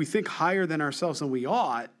if we think higher than ourselves than we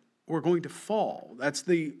ought, we're going to fall. That's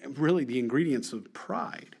really the ingredients of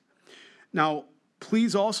pride. Now,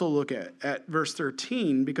 please also look at verse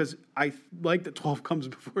 13, because I like that 12 comes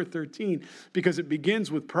before 13, because it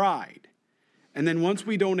begins with pride. And then once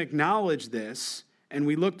we don't acknowledge this and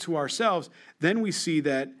we look to ourselves, then we see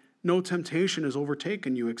that no temptation has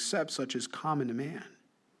overtaken you except such as common to man.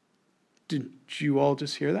 Did you all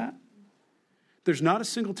just hear that? There's not a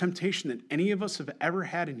single temptation that any of us have ever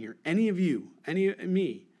had in here. Any of you,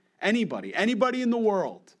 me, anybody in the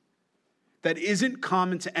world that isn't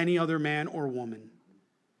common to any other man or woman.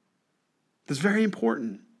 That's very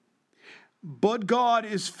important. But God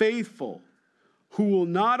is faithful, who will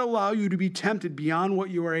not allow you to be tempted beyond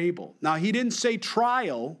what you are able. Now, he didn't say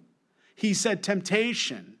trial. He said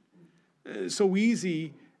temptation. So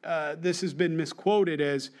easy, this has been misquoted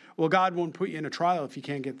as, well, God won't put you in a trial if you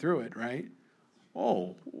can't get through it, right?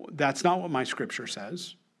 Oh, that's not what my Scripture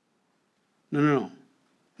says. No.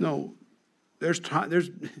 There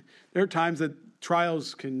are times that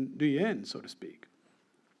trials can do you in, so to speak.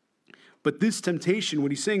 But this temptation,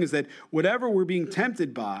 what he's saying is that whatever we're being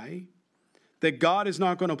tempted by, that God is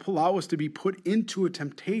not going to allow us to be put into a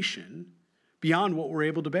temptation beyond what we're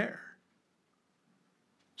able to bear.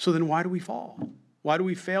 So then why do we fall? Why do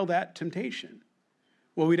we fail that temptation?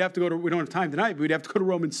 Well, we don't have time tonight, but we'd have to go to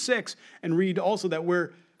Romans 6 and read also that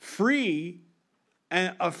we're free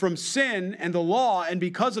from sin and the law, and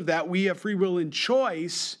because of that, we have free will and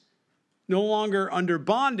choice, no longer under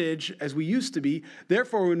bondage as we used to be.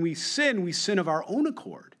 Therefore, when we sin of our own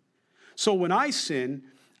accord. So when I sin,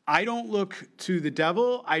 I don't look to the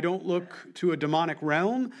devil. I don't look to a demonic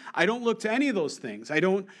realm. I don't look to any of those things. I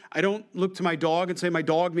don't look to my dog and say, my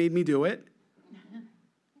dog made me do it.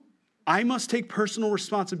 I must take personal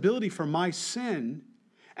responsibility for my sin,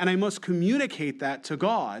 and I must communicate that to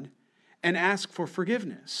God and ask for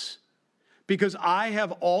forgiveness, because I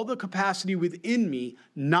have all the capacity within me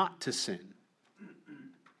not to sin.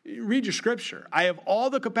 Read your Scripture. I have all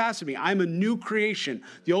the capacity. I'm a new creation.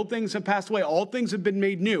 The old things have passed away. All things have been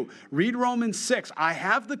made new. Read Romans 6. I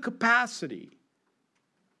have the capacity.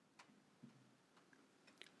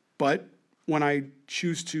 But when I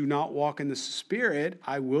choose to not walk in the Spirit,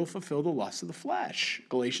 I will fulfill the lust of the flesh.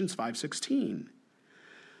 Galatians 5:16.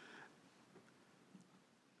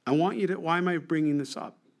 Why am I bringing this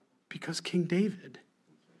up? Because King David,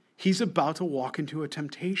 he's about to walk into a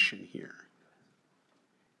temptation here.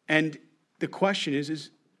 And the question is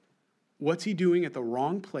what's he doing at the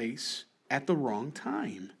wrong place at the wrong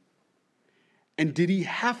time? And did he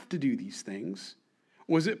have to do these things?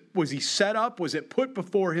 Was he set up? Was it put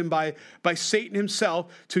before him by Satan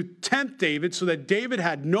himself to tempt David so that David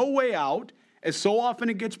had no way out, as so often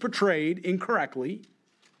it gets portrayed incorrectly?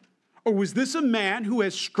 Or was this a man who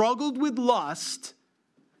has struggled with lust,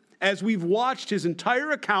 as we've watched his entire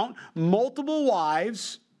account, multiple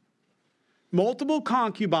wives, multiple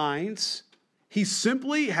concubines? He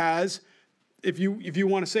simply has, if you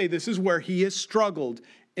want to say, this is where he has struggled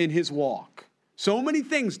in his walk. So many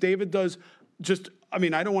things David does I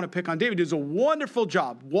don't want to pick on David. He does a wonderful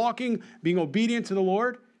job walking, being obedient to the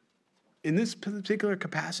Lord. In this particular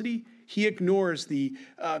capacity, he ignores the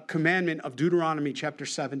commandment of Deuteronomy chapter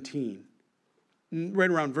 17, right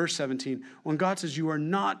around verse 17, when God says you are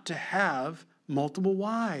not to have multiple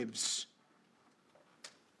wives.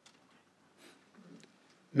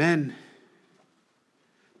 Men,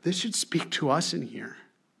 this should speak to us in here.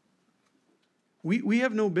 We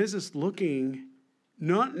have no business looking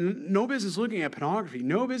at pornography,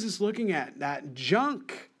 no business looking at that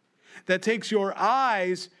junk that takes your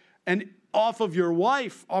eyes and off of your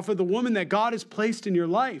wife, off of the woman that God has placed in your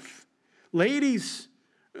life. Ladies,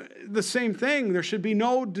 the same thing. There should be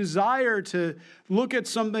no desire to look at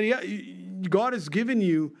somebody else. God has given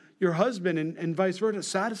you your husband and vice versa,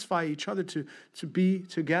 satisfy each other to be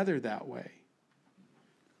together that way.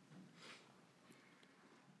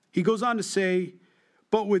 He goes on to say,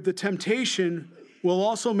 but with the temptation will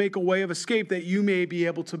also make a way of escape that you may be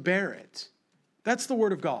able to bear it. That's the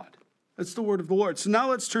word of God. That's the word of the Lord. So now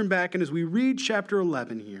let's turn back, and as we read chapter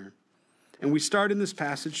 11 here, and we start in this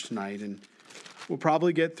passage tonight, and we'll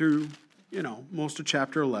probably get through, most of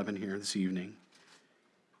chapter 11 here this evening.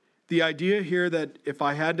 The idea here that if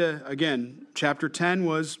I had to, again, chapter 10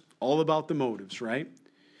 was all about the motives, right?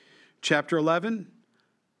 Chapter 11,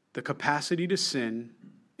 the capacity to sin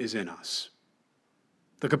is in us.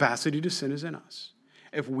 The capacity to sin is in us.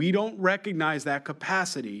 If we don't recognize that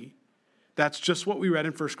capacity, that's just what we read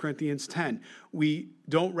in 1 Corinthians 10. We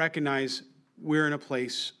don't recognize we're in a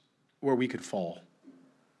place where we could fall.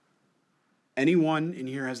 Anyone in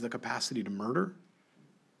here has the capacity to murder?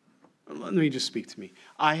 Let me just speak to me.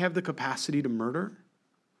 I have the capacity to murder,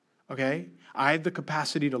 okay? I have the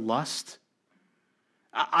capacity to lust.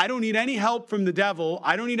 I don't need any help from the devil.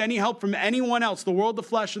 I don't need any help from anyone else, the world, the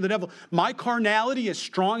flesh, or the devil. My carnality is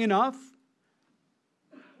strong enough.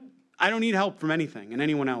 I don't need help from anything and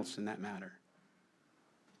anyone else in that matter.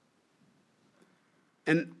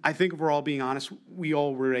 And I think if we're all being honest, we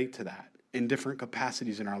all relate to that in different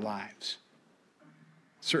capacities in our lives,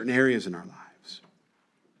 certain areas in our lives.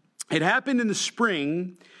 It happened in the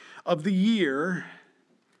spring of the year,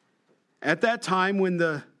 at that time when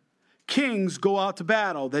the kings go out to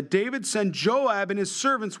battle, that David sent Joab and his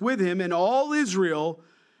servants with him and all Israel,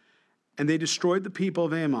 and they destroyed the people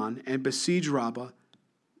of Ammon and besieged Rabbah.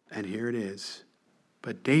 And here it is.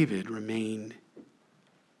 But David remained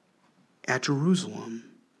at Jerusalem.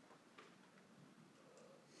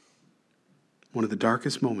 One of the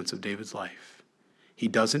darkest moments of David's life. He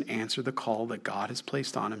doesn't answer the call that God has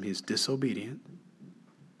placed on him. He's disobedient.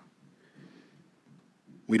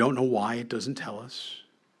 We don't know why. It doesn't tell us.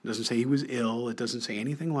 It doesn't say he was ill. It doesn't say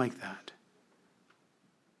anything like that.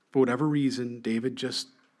 For whatever reason, David just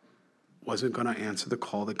wasn't going to answer the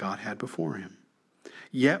call that God had before him.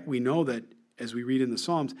 Yet we know that, as we read in the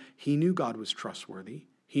Psalms, he knew God was trustworthy.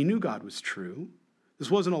 He knew God was true.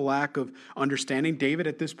 This wasn't a lack of understanding. David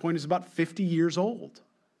at this point is about 50 years old.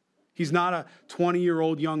 He's not a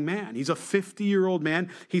 20-year-old young man. He's a 50-year-old man.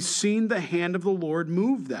 He's seen the hand of the Lord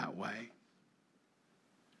move that way.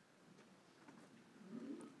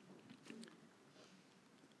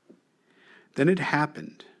 Then it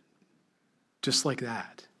happened, just like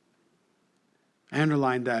that. I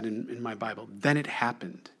underlined that in my Bible. Then it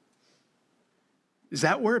happened. Is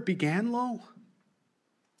that where it began, Lo?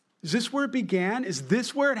 Is this where it began? Is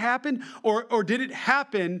this where it happened? Or did it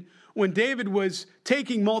happen when David was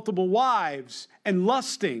taking multiple wives and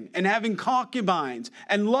lusting and having concubines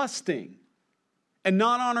and lusting and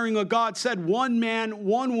not honoring what God said, one man,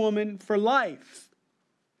 one woman for life?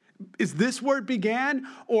 Is this where it began?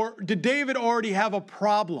 Or did David already have a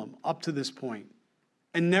problem up to this point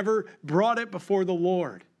and never brought it before the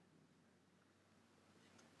Lord?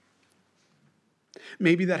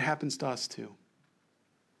 Maybe that happens to us too.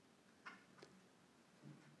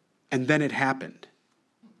 And then it happened.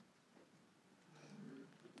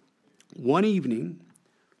 One evening,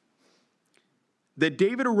 that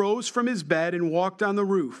David arose from his bed and walked on the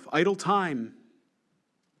roof. Idle time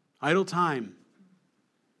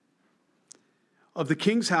of the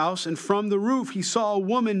king's house, and from the roof he saw a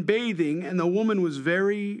woman bathing, and the woman was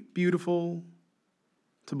very beautiful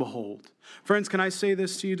to behold. Friends, can I say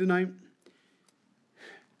this to you tonight?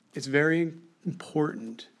 It's very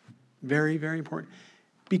important, very, very important.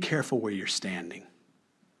 Be careful where you're standing.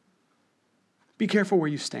 Be careful where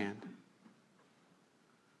you stand.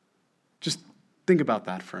 Just think about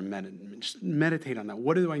that for a minute. Just meditate on that.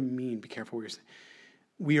 What do I mean, be careful where you're standing?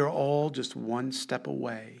 We are all just one step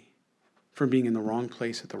away from being in the wrong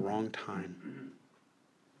place at the wrong time.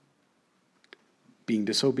 Being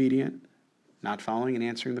disobedient, not following and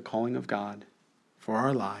answering the calling of God for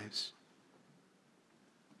our lives.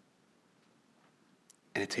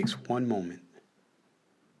 And it takes one moment.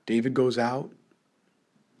 David goes out.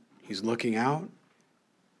 He's looking out.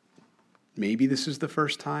 Maybe this is the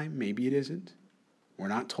first time. Maybe it isn't. We're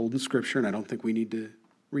not told in Scripture, and I don't think we need to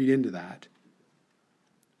read into that.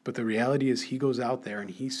 But the reality is he goes out there and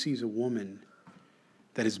he sees a woman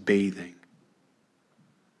that is bathing.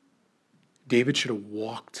 David should have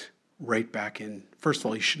walked right back in. First of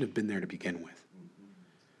all, he shouldn't have been there to begin with.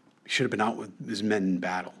 He should have been out with his men in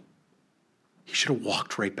battle. He should have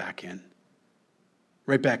walked right back in.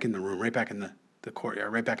 Right back in the room, right back in the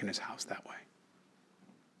courtyard, right back in his house that way.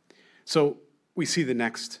 So we see the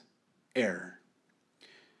next error.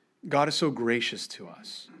 God is so gracious to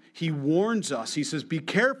us. He warns us. He says, be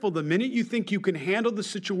careful. The minute you think you can handle the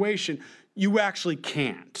situation, you actually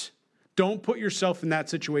can't. Don't put yourself in that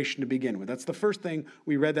situation to begin with. That's the first thing.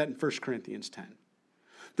 We read that in 1 Corinthians 10.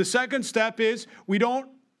 The second step is we don't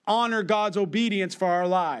honor God's obedience for our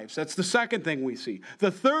lives. That's the second thing we see.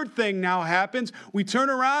 The third thing now happens. We turn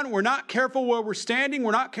around. We're not careful where we're standing.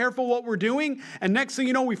 We're not careful what we're doing. And next thing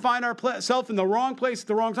you know, we find ourselves in the wrong place at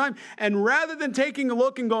the wrong time. And rather than taking a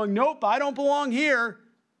look and going, nope, I don't belong here,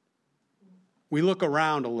 we look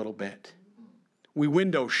around a little bit. We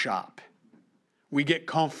window shop. We get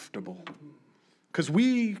comfortable. Because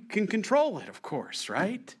we can control it, of course,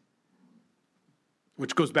 right?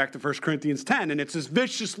 Which goes back to 1 Corinthians 10. And it's this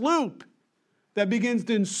vicious loop that begins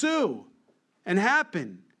to ensue and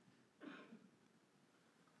happen.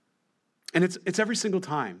 And it's every single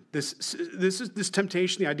time. This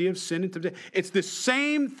temptation, the idea of sin and temptation. It's the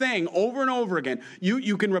same thing over and over again.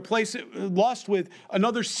 You can replace it, lust, with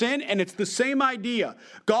another sin, and it's the same idea.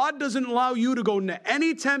 God doesn't allow you to go into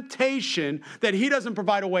any temptation that he doesn't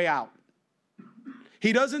provide a way out.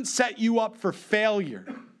 He doesn't set you up for failure.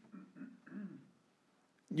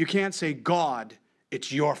 You can't say, God,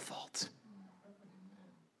 it's your fault.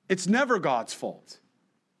 It's never God's fault.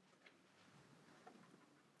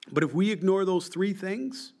 But if we ignore those three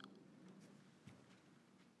things,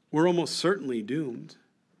 we're almost certainly doomed.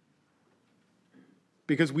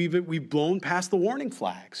 Because we've blown past the warning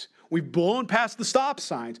flags. We've blown past the stop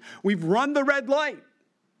signs. We've run the red light.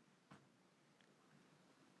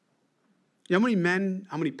 You know how many men,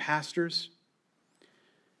 how many pastors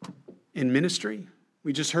in ministry?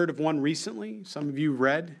 We just heard of one recently. Some of you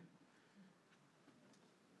read.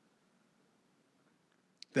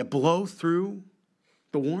 That blow through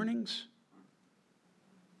the warnings.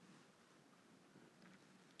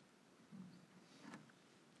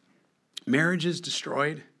 Marriages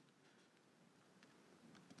destroyed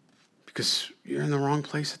because you're in the wrong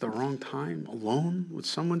place at the wrong time, alone with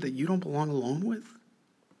someone that you don't belong alone with.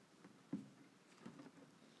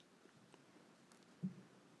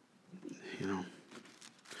 You know,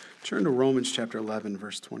 turn to Romans chapter 11,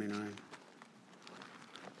 verse 29.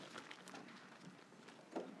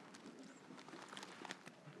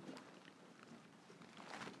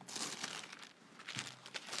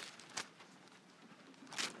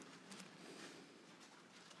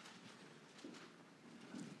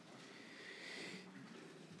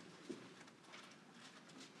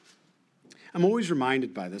 I'm always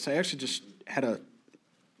reminded by this. I actually just had a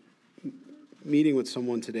meeting with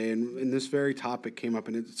someone today, and this very topic came up,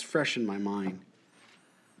 and it's fresh in my mind.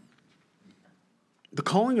 The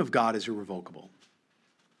calling of God is irrevocable.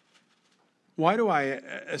 Why do I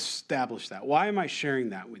establish that? Why am I sharing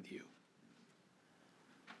that with you?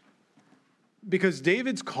 Because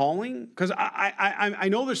David's calling, because I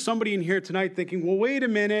know there's somebody in here tonight thinking, well, wait a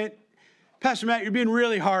minute. Pastor Matt, you're being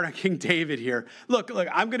really hard on King David here. Look,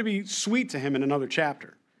 I'm going to be sweet to him in another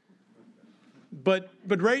chapter. But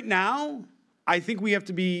right now, I think we have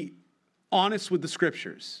to be honest with the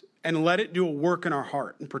scriptures and let it do a work in our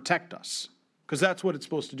heart and protect us. Because that's what it's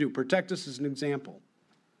supposed to do. Protect us as an example.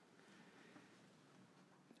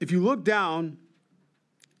 If you look down,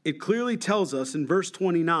 it clearly tells us in verse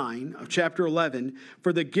 29 of chapter 11,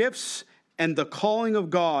 for the gifts and the calling of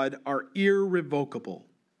God are irrevocable.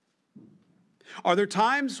 Are there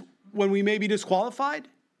times when we may be disqualified?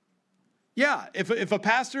 Yeah, if a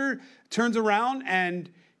pastor turns around and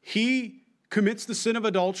he commits the sin of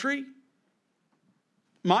adultery,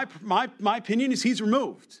 my opinion is he's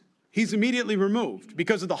removed. He's immediately removed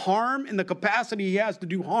because of the harm and the capacity he has to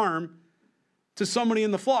do harm to somebody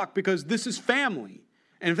in the flock, because this is family.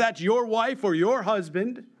 And if that's your wife or your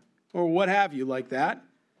husband or what have you like that,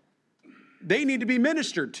 they need to be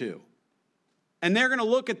ministered to. And they're going to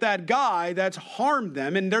look at that guy that's harmed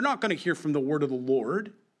them, and they're not going to hear from the word of the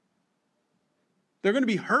Lord. They're going to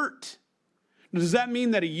be hurt. Does that mean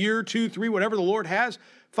that a year, 2, 3, whatever the Lord has,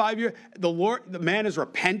 5 years, the man is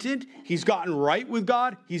repentant, he's gotten right with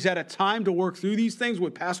God, he's had a time to work through these things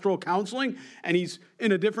with pastoral counseling, and he's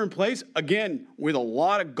in a different place, again, with a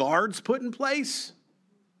lot of guards put in place,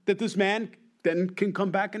 that this man then can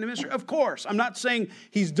come back into ministry? Of course. I'm not saying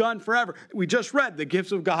he's done forever. We just read the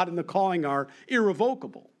gifts of God and the calling are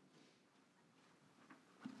irrevocable.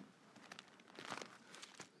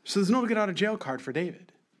 So there's no get out of jail card for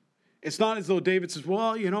David. It's not as though David says,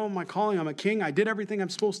 well, my calling, I'm a king. I did everything I'm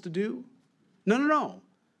supposed to do. No.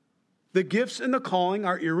 The gifts and the calling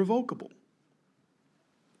are irrevocable.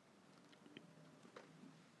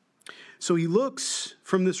 So he looks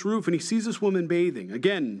from this roof and he sees this woman bathing.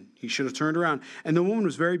 Again, he should have turned around. And the woman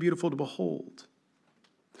was very beautiful to behold.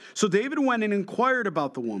 So David went and inquired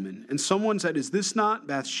about the woman. And someone said, is this not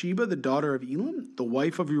Bathsheba, the daughter of Elam, the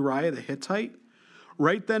wife of Uriah the Hittite?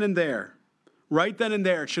 Right then and there,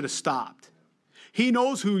 it should have stopped. He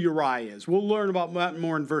knows who Uriah is. We'll learn about that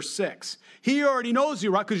more in verse 6. He already knows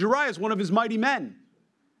Uriah because Uriah is one of his mighty men.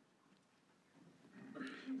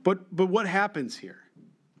 But what happens here?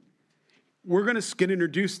 We're going to get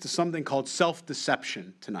introduced to something called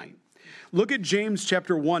self-deception tonight. Look at James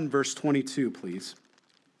chapter 1, verse 22, please.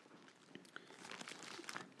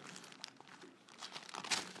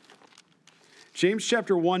 James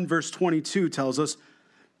chapter 1, verse 22 tells us,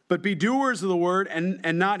 but be doers of the word and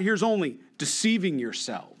not hearers only, deceiving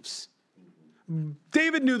yourselves.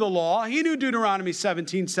 David knew the law. He knew Deuteronomy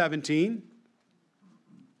 17:17.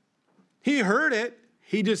 He heard it.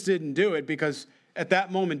 He just didn't do it because at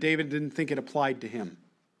that moment, David didn't think it applied to him.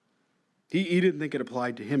 He didn't think it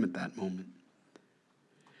applied to him at that moment.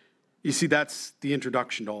 You see, that's the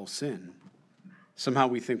introduction to all sin. Somehow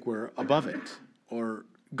we think we're above it, or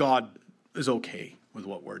God is okay with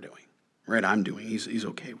what we're doing. Right? I'm doing. He's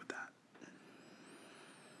okay with that.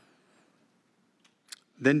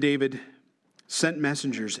 Then David sent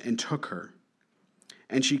messengers and took her.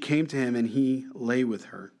 And she came to him, and he lay with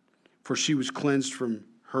her. For she was cleansed from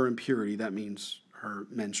her impurity. That means her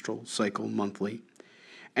menstrual cycle monthly.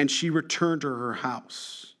 And she returned to her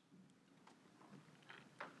house.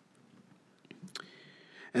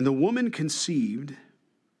 And the woman conceived.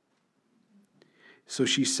 So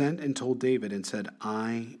she sent and told David and said,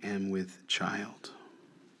 I am with child.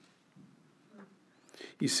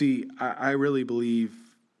 You see, I really believe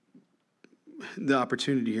the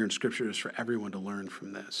opportunity here in Scripture is for everyone to learn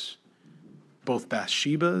from this. Both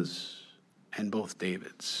Bathsheba's and both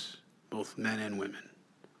David's, both men and women.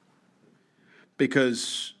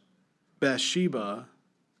 Because Bathsheba,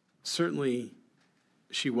 certainly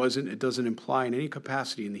it doesn't imply in any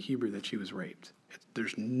capacity in the Hebrew that she was raped.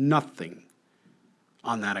 There's nothing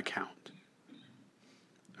on that account.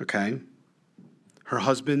 Okay? Her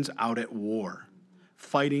husband's out at war,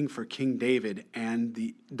 fighting for King David and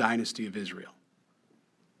the dynasty of Israel.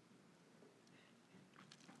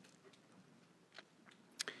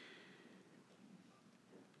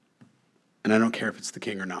 And I don't care if it's the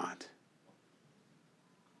king or not.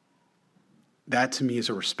 That to me is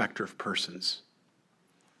a respecter of persons.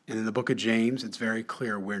 And in the book of James, it's very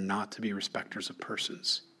clear we're not to be respecters of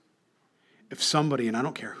persons. If somebody, and I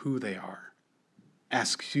don't care who they are,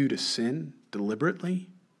 asks you to sin deliberately,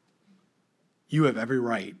 you have every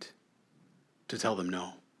right to tell them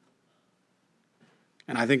no.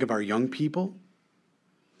 And I think of our young people,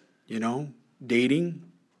 dating,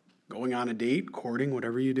 going on a date, courting,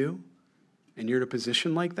 whatever you do, and you're in a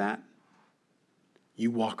position like that,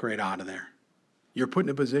 you walk right out of there. You're put in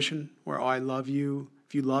a position where, I love you,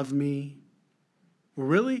 if you love me. Well,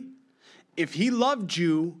 really? If he loved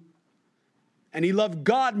you, and he loved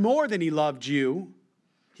God more than he loved you,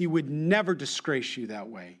 he would never disgrace you that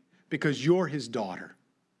way because you're his daughter.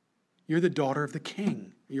 You're the daughter of the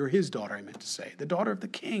king. You're his daughter, I meant to say. The daughter of the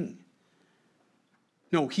king.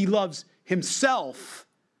 No, he loves himself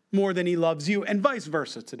more than he loves you, and vice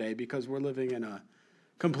versa today because we're living in a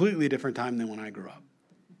completely different time than when I grew up.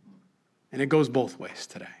 And it goes both ways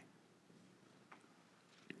today.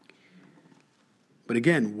 But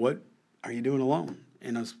again, what are you doing alone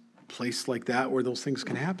in a place like that where those things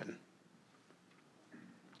can happen?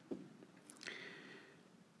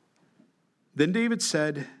 Then David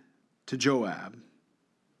said to Joab,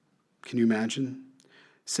 can you imagine?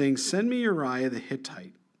 Saying, send me Uriah the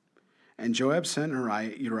Hittite. And Joab sent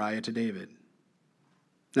Uriah to David.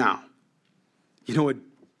 Now, you know what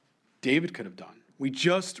David could have done? We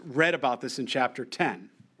just read about this in chapter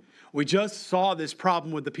 10. We just saw this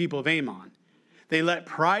problem with the people of Ammon. They let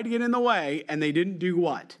pride get in the way, and they didn't do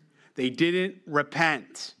what? They didn't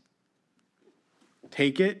repent.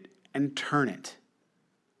 Take it and turn it.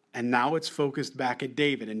 And now it's focused back at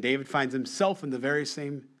David, and David finds himself in the very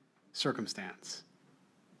same circumstance.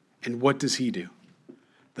 And what does he do?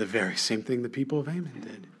 The very same thing the people of Ammon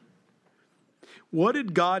did. What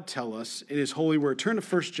did God tell us in his holy word? Turn to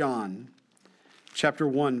 1 John chapter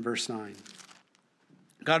 1, verse 9.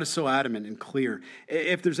 God is so adamant and clear.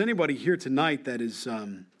 If there's anybody here tonight that is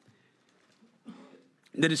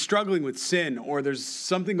struggling with sin, or there's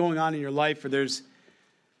something going on in your life, or there's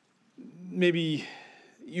maybe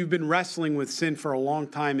you've been wrestling with sin for a long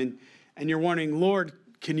time, and you're wondering, Lord,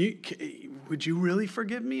 would you really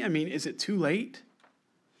forgive me? I mean, is it too late?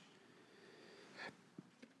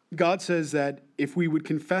 God says that if we would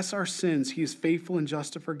confess our sins, he is faithful and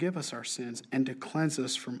just to forgive us our sins and to cleanse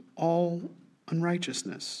us from all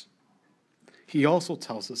unrighteousness. He also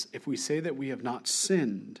tells us if we say that we have not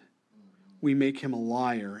sinned, we make him a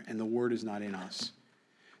liar and the word is not in us.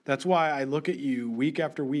 That's why I look at you week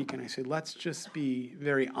after week and I say, let's just be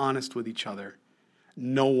very honest with each other.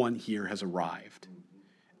 No one here has arrived.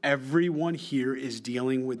 Everyone here is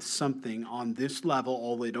dealing with something on this level,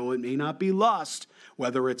 although it may not be lust,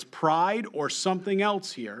 whether it's pride or something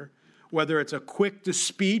else here, whether it's a quick to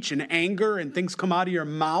speech and anger and things come out of your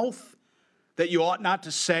mouth that you ought not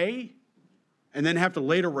to say, and then have to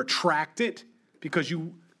later retract it because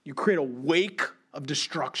you create a wake of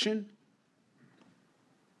destruction.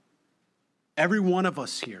 Every one of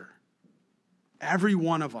us here, every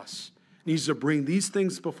one of us needs to bring these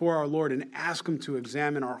things before our Lord and ask him to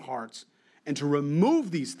examine our hearts and to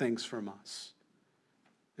remove these things from us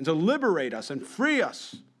and to liberate us and free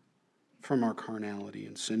us from our carnality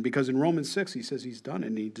and sin. Because in Romans 6, he says he's done it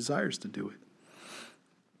and he desires to do it.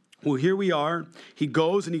 Well, here we are. He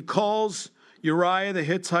goes and he calls Uriah the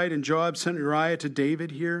Hittite, and Joab sent Uriah to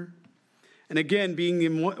David here. And again,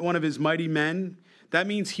 being one of his mighty men, that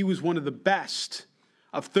means he was one of the best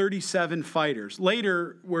of 37 fighters.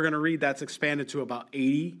 Later, we're going to read that's expanded to about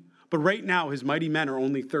 80. But right now, his mighty men are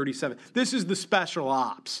only 37. This is the special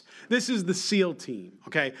ops. This is the SEAL team,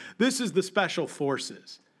 okay? This is the special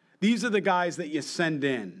forces. These are the guys that you send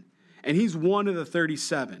in. And he's one of the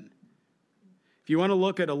 37. If you want to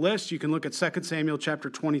look at a list, you can look at 2 Samuel chapter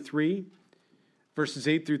 23, verses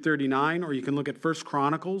 8 through 39, or you can look at 1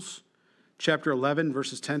 Chronicles chapter 11,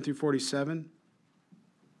 verses 10 through 47.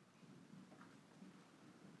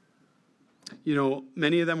 You know,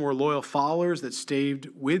 many of them were loyal followers that stayed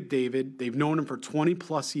with David. They've known him for 20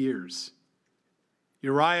 plus years.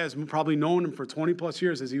 Uriah has probably known him for 20 plus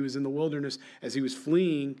years as he was in the wilderness, as he was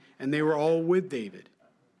fleeing, and they were all with David.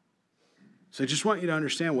 So I just want you to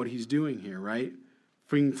understand what he's doing here, right?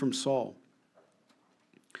 Freeing from Saul.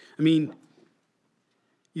 I mean,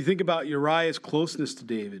 you think about Uriah's closeness to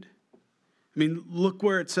David. I mean, look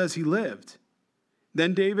where it says he lived.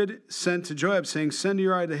 Then David sent to Joab, saying, send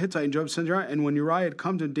Uriah the Hittite. And Joab sent Uriah. And when Uriah had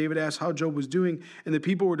come to him, David asked how Joab was doing, and the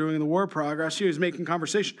people were doing in the war progress. He was making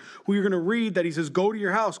conversation. We're going to read that he says, go to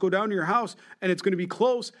your house, go down to your house, and it's going to be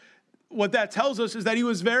close. What that tells us is that he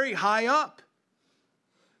was very high up,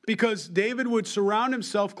 because David would surround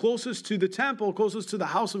himself closest to the temple, closest to the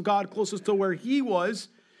house of God, closest to where he was,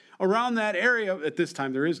 around that area. At this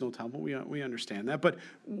time, there is no temple. We understand that. But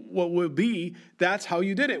what would be, that's how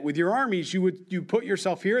you did it. With your armies, you put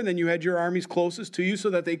yourself here, and then you had your armies closest to you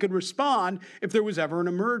so that they could respond if there was ever an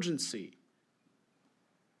emergency.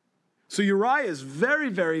 So Uriah is very,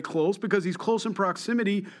 very close because he's close in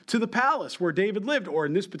proximity to the palace where David lived, or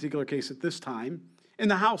in this particular case at this time, in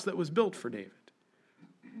the house that was built for David.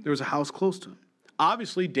 There was a house close to him.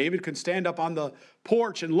 Obviously, David could stand up on the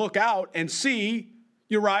porch and look out and see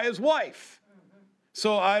Uriah's wife.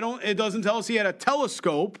 So it doesn't tell us he had a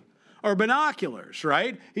telescope or binoculars,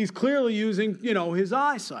 right? He's clearly using, his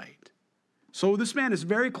eyesight. So this man is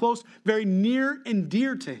very close, very near and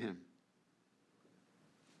dear to him.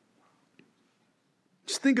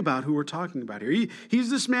 Just think about who we're talking about here. He's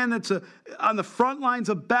this man that's on the front lines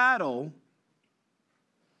of battle,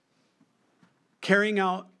 carrying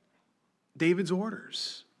out David's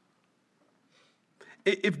orders.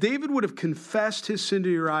 If David would have confessed his sin to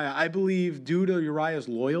Uriah, I believe due to Uriah's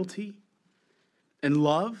loyalty and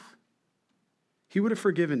love, he would have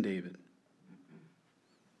forgiven David.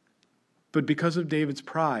 But because of David's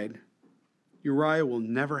pride, Uriah will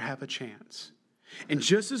never have a chance. And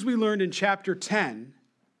just as we learned in chapter 10,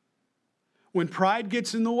 when pride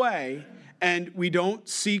gets in the way and we don't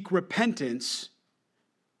seek repentance,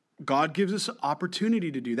 God gives us an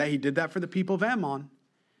opportunity to do that. He did that for the people of Ammon.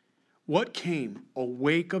 What came? A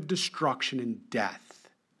wake of destruction and death.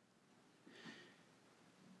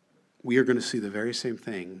 We are going to see the very same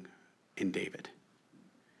thing in David.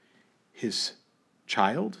 His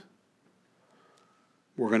child.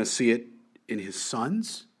 We're going to see it in his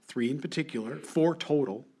sons, 3 in particular, 4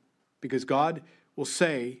 total, because God will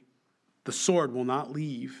say the sword will not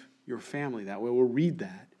leave your family that way. We'll read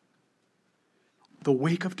that. The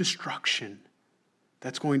wake of destruction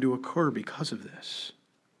that's going to occur because of this.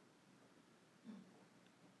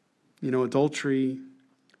 Adultery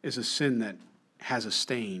is a sin that has a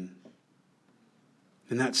stain.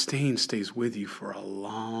 And that stain stays with you for a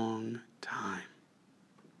long time.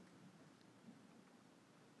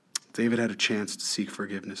 David had a chance to seek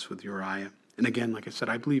forgiveness with Uriah. And again, like I said,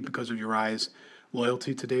 I believe because of Uriah's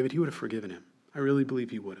loyalty to David, he would have forgiven him. I really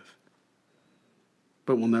believe he would have.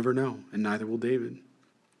 But we'll never know, and neither will David.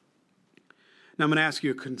 Now I'm going to ask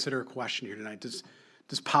you to consider a question here tonight.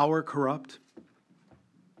 Does power corrupt?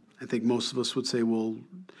 I think most of us would say, well,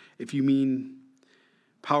 if you mean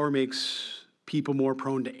power makes people more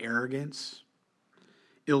prone to arrogance,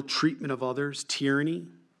 ill treatment of others, tyranny,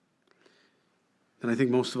 then I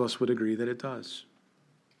think most of us would agree that it does.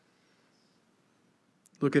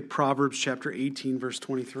 Look at Proverbs chapter 18, verse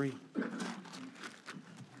 23.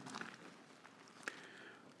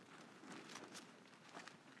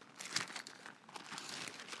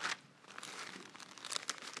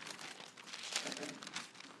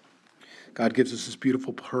 God gives us this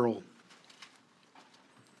beautiful pearl.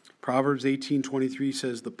 Proverbs 18:23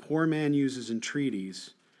 says, "The poor man uses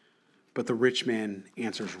entreaties, but the rich man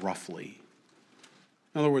answers roughly."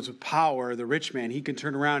 In other words, with power, the rich man, he can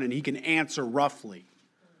turn around and he can answer roughly.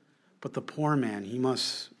 But the poor man, he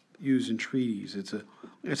must use entreaties.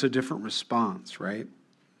 It's a different response, right?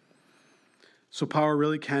 So power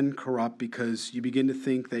really can corrupt because you begin to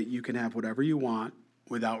think that you can have whatever you want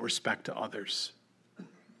without respect to others.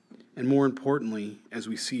 And more importantly, as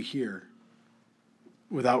we see here,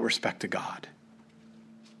 without respect to God.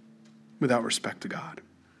 Without respect to God.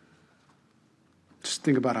 Just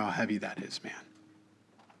think about how heavy that is, man.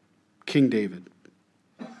 King David.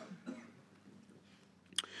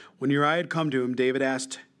 When Uriah had come to him, David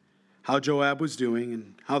asked how Joab was doing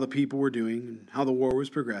and how the people were doing and how the war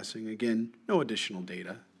was progressing. Again, no additional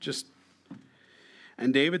data.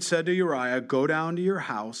 And David said to Uriah, "Go down to your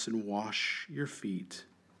house and wash your feet."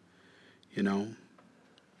 You know,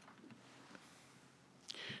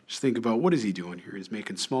 just think about what is he doing here? He's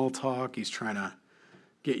making small talk. He's trying to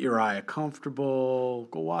get Uriah comfortable.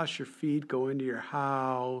 Go wash your feet. Go into your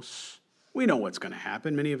house. We know what's going to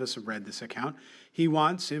happen. Many of us have read this account. He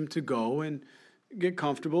wants him to go and get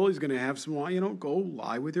comfortable. He's going to have some, go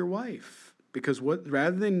lie with your wife. Because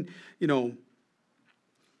rather than,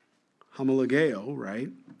 homologeo, right?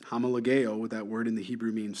 Homologeo, what that word in the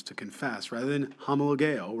Hebrew means to confess. Rather than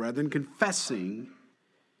homologeo, rather than confessing,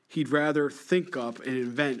 he'd rather think up and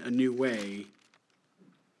invent a new way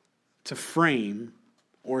to frame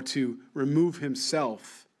or to remove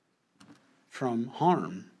himself from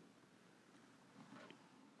harm.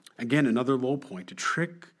 Again, another low point, to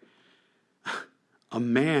trick a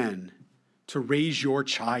man to raise your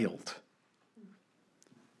child.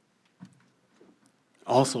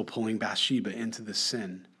 Also pulling Bathsheba into the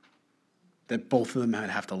sin that both of them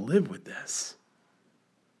would have to live with this.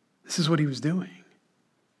 This is what he was doing.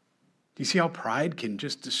 Do you see how pride can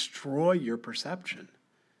just destroy your perception?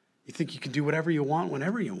 You think you can do whatever you want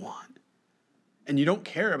whenever you want. And you don't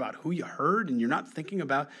care about who you heard, and you're not thinking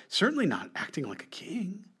about, certainly not acting like a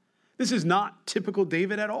king. This is not typical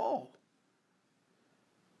David at all.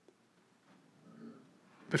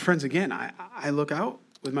 But friends, again, I look out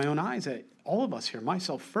with my own eyes at all of us here,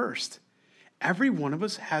 myself first. Every one of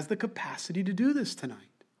us has the capacity to do this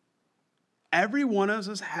tonight. Every one of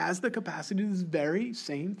us has the capacity to do this very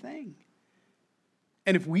same thing.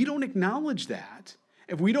 And if we don't acknowledge that,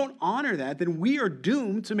 if we don't honor that, then we are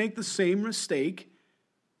doomed to make the same mistake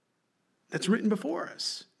that's written before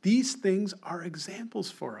us. These things are examples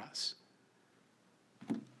for us.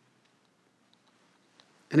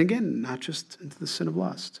 And again, not just into the sin of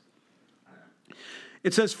lust.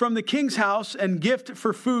 It says, from the king's house, and gift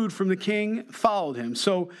for food from the king followed him.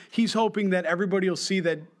 So he's hoping that everybody will see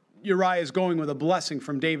that Uriah is going with a blessing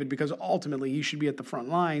from David, because ultimately he should be at the front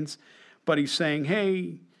lines. But he's saying,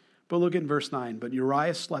 hey, but look at verse 9. But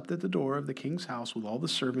Uriah slept at the door of the king's house with all the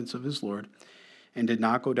servants of his lord, and did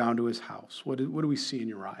not go down to his house. What do we see in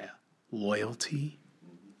Uriah? Loyalty,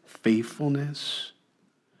 faithfulness.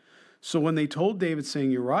 So when they told David,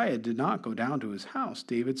 saying Uriah did not go down to his house,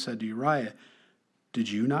 David said to Uriah, did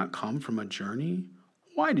you not come from a journey?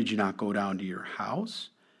 Why did you not go down to your house?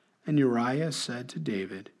 And Uriah said to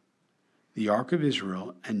David, the ark of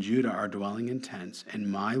Israel and Judah are dwelling in tents,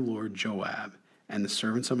 and my lord Joab and the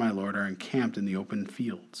servants of my lord are encamped in the open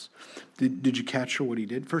fields. Did you capture what he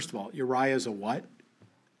did? First of all, Uriah is a what?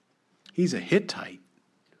 He's a Hittite.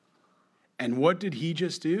 And what did he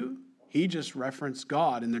just do? He just referenced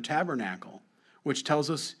God in the tabernacle, which tells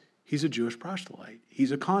us he's a Jewish proselyte.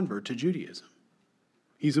 He's a convert to Judaism.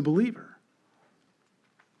 He's a believer.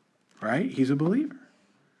 Right? He's a believer.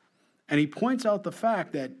 And he points out the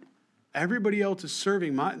fact that everybody else is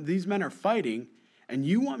serving, these men are fighting, and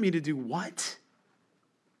you want me to do what?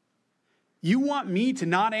 You want me to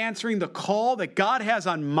not answering the call that God has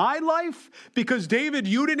on my life? Because, David,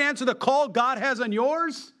 you didn't answer the call God has on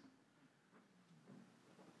yours?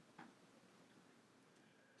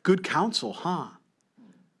 Good counsel, huh?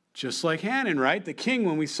 Just like Hanan, right? The king,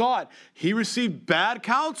 when we saw it, he received bad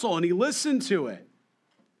counsel and he listened to it.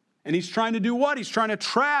 And he's trying to do what? He's trying to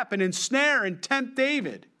trap and ensnare and tempt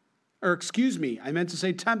David. Or excuse me, I meant to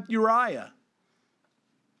say tempt Uriah.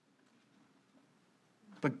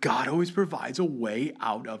 But God always provides a way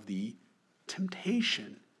out of the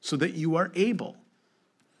temptation so that you are able.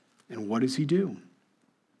 And what does he do?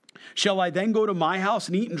 Shall I then go to my house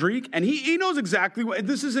and eat and drink? And he knows exactly what,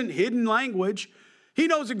 this isn't hidden language. He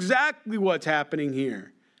knows exactly what's happening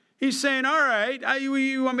here. He's saying, all right,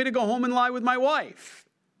 you want me to go home and lie with my wife?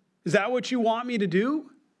 Is that what you want me to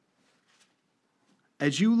do?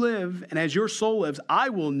 As you live and as your soul lives, I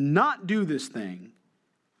will not do this thing.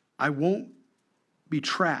 I won't be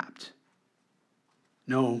trapped.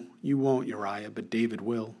 No, you won't, Uriah, but David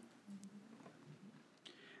will.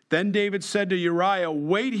 Then David said to Uriah,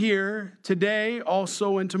 wait here today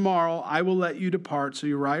also and tomorrow. I will let you depart. So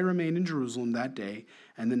Uriah remained in Jerusalem that day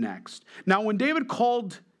and the next. Now when David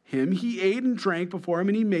called him, he ate and drank before him,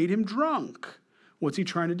 and he made him drunk. What's he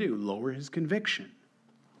trying to do? Lower his conviction.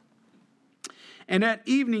 And at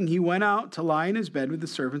evening he went out to lie in his bed with the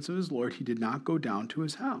servants of his Lord. He did not go down to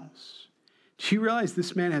his house. Do you realize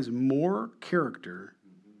this man has more character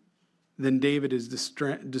than David is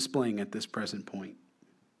displaying at this present point?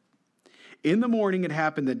 In the morning it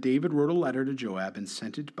happened that David wrote a letter to Joab and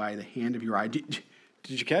sent it by the hand of Uriah. Did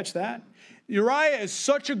you catch that? Uriah is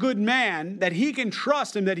such a good man that he can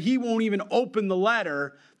trust him that he won't even open the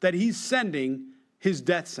letter that he's sending his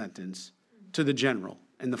death sentence to the general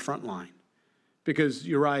in the front line. Because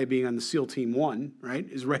Uriah, being on the SEAL Team 1, right,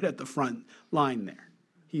 is right at the front line there.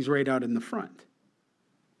 He's right out in the front.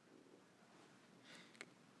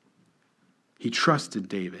 He trusted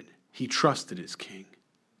David. He trusted his king.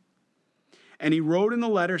 And he wrote in the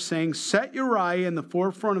letter saying, set Uriah in the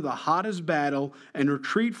forefront of the hottest battle and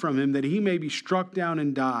retreat from him that he may be struck down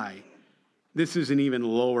and die. This is an even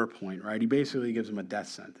lower point, right? He basically gives him a death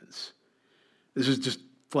sentence. This is just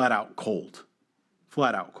flat out cold.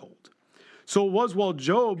 Flat out cold. So it was while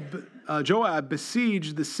Joab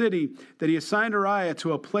besieged the city that he assigned Uriah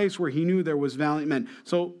to a place where he knew there was valiant men.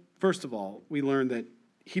 So first of all, we learned that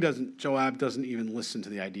Joab doesn't even listen to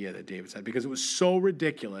the idea that David said, because it was so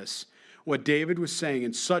ridiculous what David was saying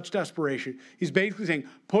in such desperation. He's basically saying,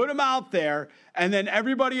 put him out there, and then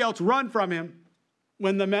everybody else run from him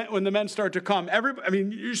when the men start to come.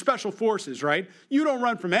 You're special forces, right? You don't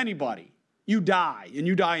run from anybody. You die, and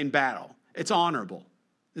you die in battle. It's honorable.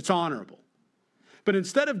 It's honorable. But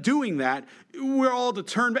instead of doing that, we're all to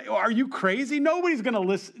turn back. Are you crazy? Nobody's going to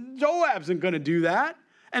listen. Joab's not going to do that,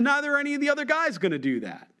 and neither are any of the other guys going to do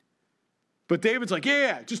that. But David's like,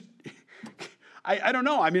 just... I don't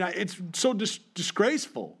know. It's so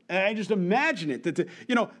disgraceful. And I just imagine it.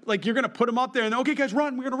 Like you're going to put them up there and, okay, guys,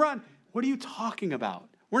 run. We're going to run. What are you talking about?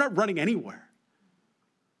 We're not running anywhere.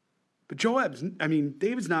 But David's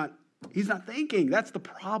he's not thinking. That's the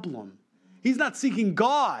problem. He's not seeking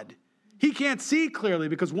God. He can't see clearly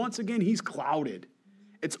because once again, he's clouded.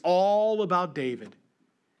 It's all about David.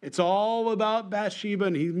 It's all about Bathsheba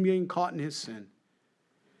and he's being caught in his sin.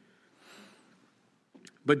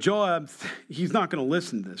 But Joab, he's not going to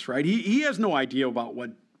listen to this, right? He has no idea about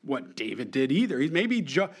what David did either. Maybe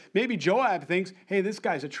Joab thinks, hey, this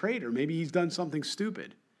guy's a traitor. Maybe he's done something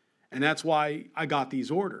stupid. And that's why I got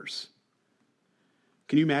these orders.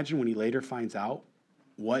 Can you imagine when he later finds out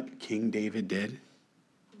what King David did?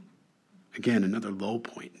 Again, another low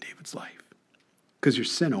point in David's life. Because your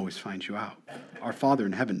sin always finds you out. Our Father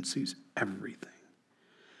in heaven sees everything.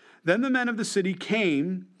 Then the men of the city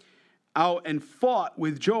came out and fought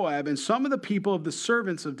with Joab, and some of the people of the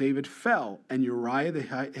servants of David fell, and Uriah the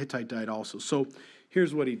Hittite died also. So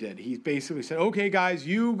here's what he did. He basically said, okay, guys,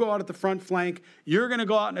 you go out at the front flank. You're going to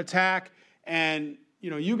go out and attack, and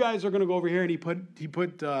you guys are going to go over here. And he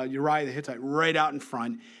put Uriah the Hittite right out in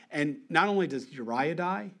front. And not only does Uriah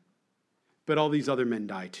die, but all these other men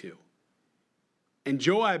die too. And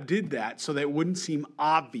Joab did that so that it wouldn't seem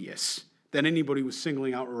obvious that anybody was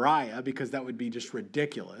singling out Uriah, because that would be just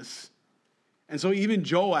ridiculous. And so even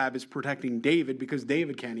Joab is protecting David because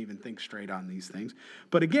David can't even think straight on these things.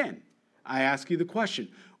 But again, I ask you the question.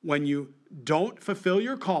 When you don't fulfill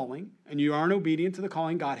your calling and you aren't obedient to the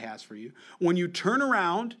calling God has for you, when you turn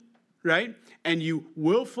around, right, and you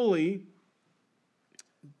willfully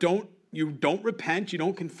don't repent, you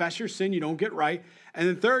don't confess your sin, you don't get right, and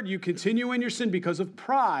then third, you continue in your sin because of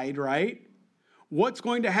pride, right? What's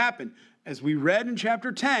going to happen? As we read in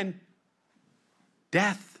chapter 10,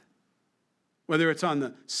 death. Whether it's on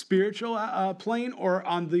the spiritual plane or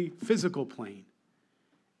on the physical plane.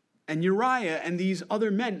 And Uriah and these other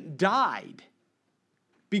men died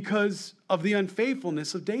because of the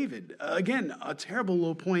unfaithfulness of David. Again, a terrible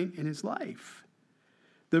low point in his life.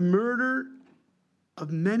 The murder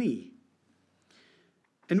of many.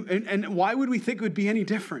 And why would we think it would be any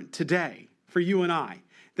different today for you and I?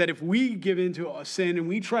 That if we give into a sin and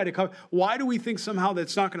we try to cover, why do we think somehow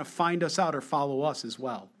that's not going to find us out or follow us as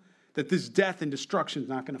well? That this death and destruction is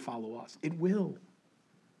not going to follow us. It will.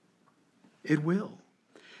 It will.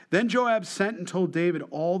 Then Joab sent and told David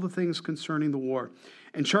all the things concerning the war,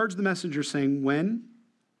 and charged the messenger, saying,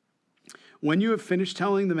 When you have finished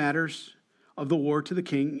telling the matters of the war to the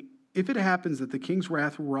king, if it happens that the king's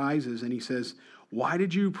wrath rises, and he says, Why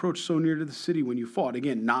did you approach so near to the city when you fought?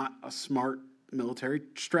 Again, not a smart military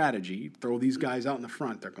strategy. Throw these guys out in the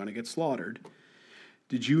front. They're going to get slaughtered.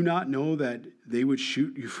 Did you not know that they would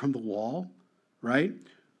shoot you from the wall? Right?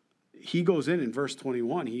 He goes in verse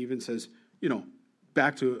 21. He even says,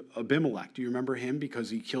 back to Abimelech. Do you remember him? Because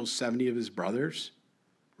he kills 70 of his brothers.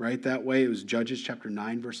 Right? That way, it was Judges chapter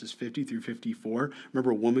 9, verses 50 through 54.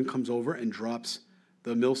 Remember, a woman comes over and drops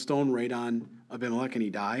the millstone right on Abimelech, and he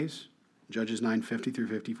dies. Judges 9, 50 through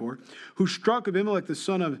 54. Who struck Abimelech, the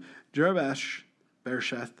son of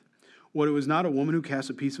Beresheth. What, it was not a woman who cast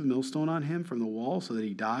a piece of millstone on him from the wall so that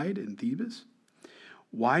he died in Thebes?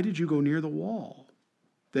 Why did you go near the wall?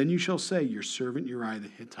 Then you shall say, Your servant Uriah the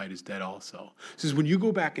Hittite is dead also. It says, when you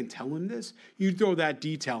go back and tell him this, you throw that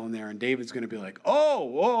detail in there, and David's going to be like,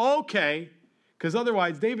 okay. Because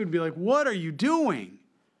otherwise, David would be like, what are you doing?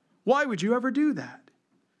 Why would you ever do that?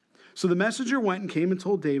 So the messenger went and came and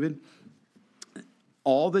told David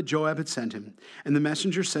all that Joab had sent him. And the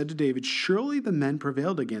messenger said to David, Surely the men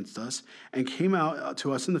prevailed against us and came out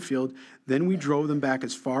to us in the field. Then we drove them back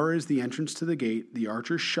as far as the entrance to the gate. The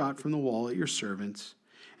archers shot from the wall at your servants,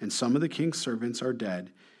 and some of the king's servants are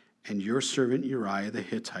dead, and your servant Uriah the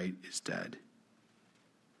Hittite is dead.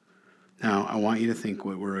 Now, I want you to think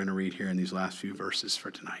what we're going to read here in these last few verses for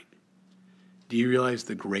tonight. Do you realize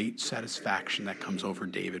the great satisfaction that comes over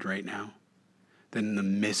David right now? That in the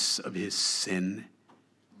midst of his sin,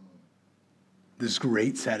 this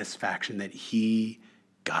great satisfaction that he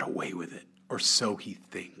got away with it, or so he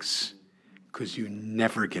thinks, because you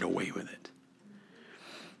never get away with it.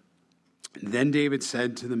 Then David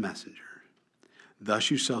said to the messenger, Thus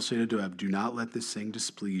you shall say to Joab, Do not let this thing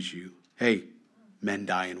displease you. Hey, men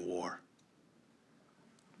die in war.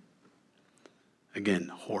 Again,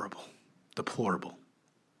 horrible, deplorable.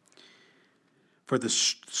 For the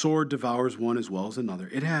sword devours one as well as another.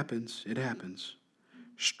 It happens.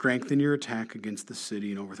 Strengthen your attack against the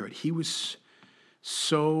city and overthrow it. He was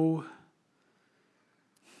so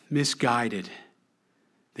misguided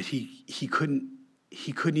that he couldn't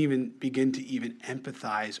even begin to even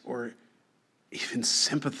empathize or even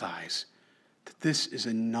sympathize that this is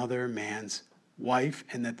another man's wife,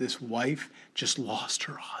 and that this wife just lost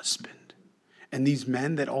her husband. And these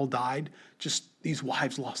men that all died, just these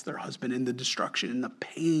wives lost their husband, and the destruction and the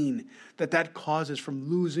pain that causes from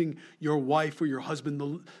losing your wife or your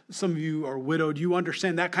husband. Some of you are widowed. You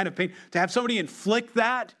understand that kind of pain. To have somebody inflict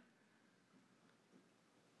that,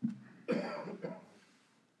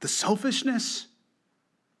 the selfishness,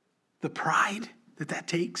 the pride that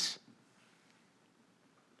takes.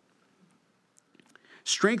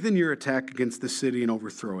 Strengthen your attack against the city and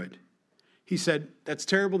overthrow it. He said, that's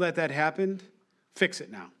terrible that happened. Fix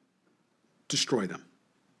it now. Destroy them.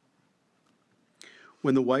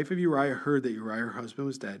 When the wife of Uriah heard that Uriah, her husband,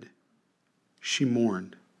 was dead, she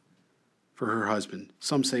mourned for her husband.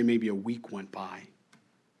 Some say maybe a week went by.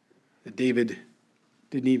 That David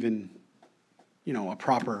didn't even, a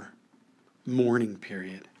proper mourning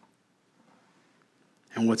period.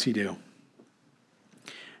 And what's he do?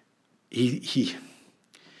 He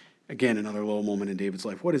again, another low moment in David's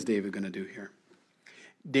life. What is David going to do here?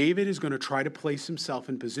 David is going to try to place himself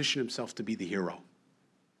and position himself to be the hero.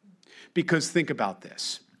 Because think about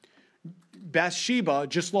this. Bathsheba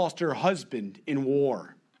just lost her husband in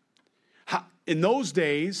war. In those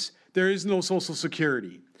days, there is no Social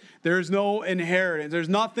Security. There is no inheritance. There's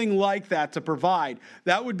nothing like that to provide.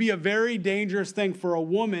 That would be a very dangerous thing for a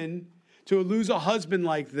woman to lose a husband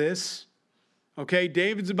like this. Okay,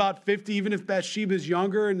 David's about 50, even if Bathsheba's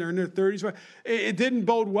younger and they're in their 30s. It didn't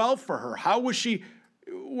bode well for her.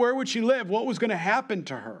 Where would she live? What was going to happen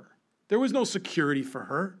to her? There was no security for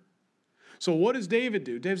her. So what does David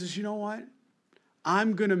do? David says, you know what?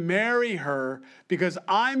 I'm going to marry her because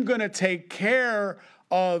I'm going to take care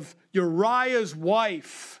of Uriah's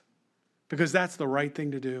wife because that's the right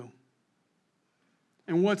thing to do.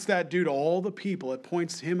 And what's that do to all the people? It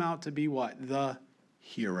points him out to be what? The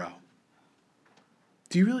hero.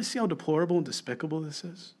 Do you really see how deplorable and despicable this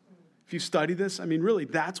is? If you study this, really,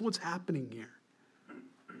 that's what's happening here.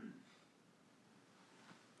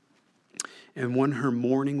 And when her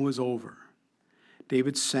mourning was over,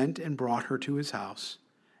 David sent and brought her to his house,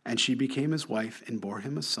 and she became his wife and bore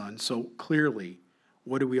him a son. So clearly,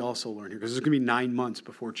 what do we also learn here? Because there's going to be 9 months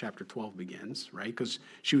before chapter 12 begins, right? Because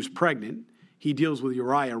she was pregnant. He deals with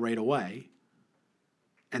Uriah right away.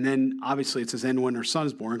 And then, obviously, it says, and when her son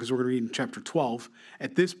is born, because we're going to read in chapter 12.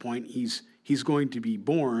 At this point, he's He's going to be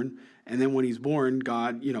born, and then when he's born,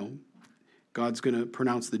 God's going to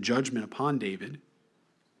pronounce the judgment upon David.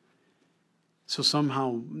 So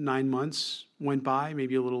somehow 9 months went by,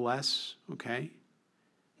 maybe a little less, okay?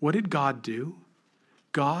 What did God do?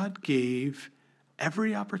 God gave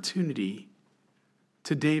every opportunity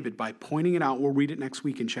to David by pointing it out. We'll read it next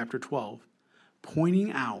week in chapter 12.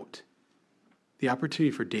 Pointing out the opportunity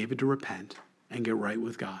for David to repent and get right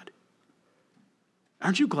with God.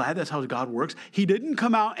 Aren't you glad that's how God works? He didn't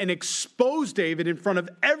come out and expose David in front of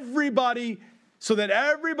everybody so that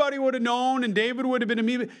everybody would have known and David would have been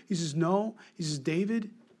immediately. He says, no. He says, David,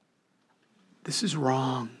 this is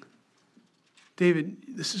wrong. David,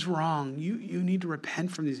 this is wrong. You need to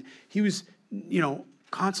repent from these. He was,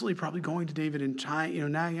 constantly probably going to David and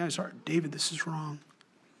trying, now, sorry, David, this is wrong.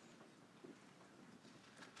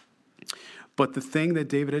 But the thing that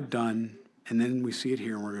David had done, and then we see it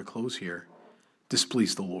here, and we're going to close here,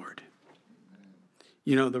 displeased the Lord.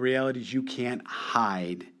 The reality is you can't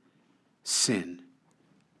hide sin.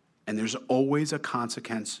 And there's always a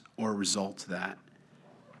consequence or a result to that.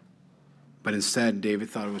 But instead, David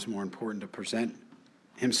thought it was more important to present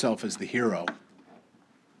himself as the hero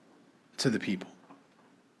to the people.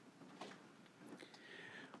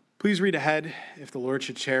 Please read ahead. If the Lord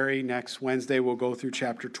should tarry, next Wednesday we'll go through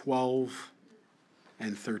chapter 12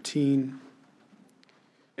 and 13.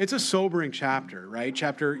 It's a sobering chapter, right?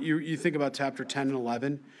 You think about chapter 10 and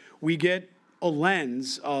 11. We get a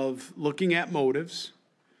lens of looking at motives.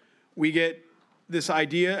 We get this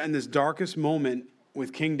idea and this darkest moment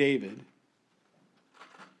with King David.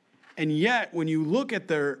 And yet, when you look at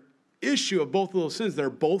their issue of both of those sins, they're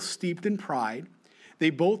both steeped in pride. They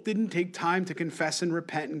both didn't take time to confess and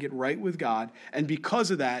repent and get right with God. And because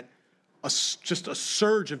of that, just a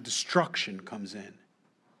surge of destruction comes in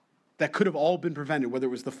that could have all been prevented, whether it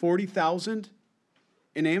was the 40,000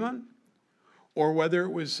 in Ammon or whether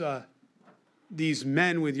it was these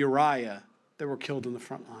men with Uriah that were killed in the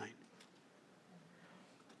front line.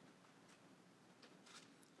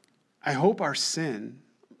 I hope our sin,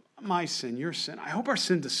 my sin, your sin, I hope our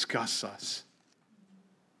sin disgusts us.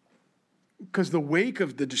 Because the wake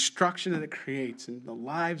of the destruction that it creates in the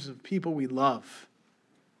lives of people we love,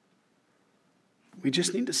 we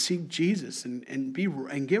just need to seek Jesus and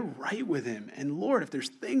get right with him. And Lord, if there's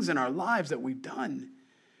things in our lives that we've done,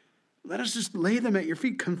 let us just lay them at your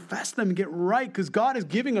feet, confess them, and get right, because God is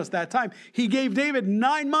giving us that time. He gave David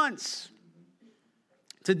 9 months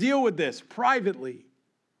to deal with this privately.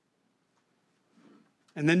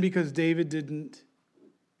 And then because David didn't,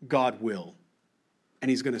 God will. And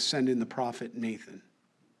he's going to send in the prophet Nathan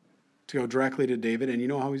to go directly to David. And you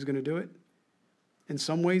know how he's going to do it? In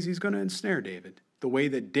some ways, he's going to ensnare David, the way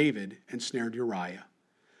that David ensnared Uriah.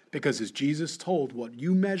 Because as Jesus told, what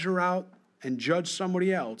you measure out and judge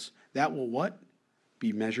somebody else, that will what?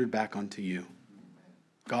 Be measured back unto you.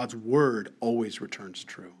 God's word always returns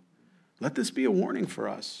true. Let this be a warning for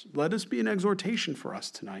us. Let this be an exhortation for us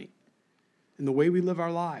tonight in the way we live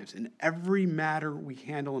our lives, in every matter we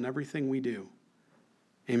handle and everything we do.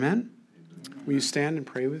 Amen? Will you stand and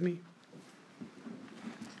pray with me?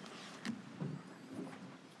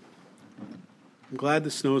 I'm glad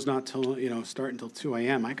the snow's not starting until 2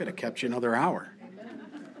 a.m. I could have kept you another hour.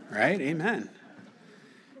 Right? Amen.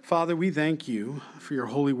 Father, we thank you for your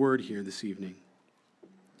holy word here this evening.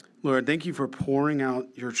 Lord, thank you for pouring out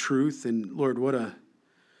your truth. And Lord, what a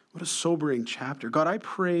sobering chapter. God, I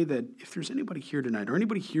pray that if there's anybody here tonight, or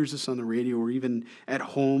anybody hears this on the radio, or even at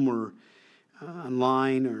home, or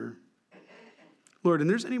online, or Lord, and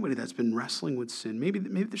there's anybody that's been wrestling with sin. Maybe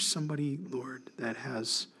there's somebody, Lord, that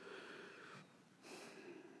has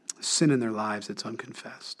sin in their lives that's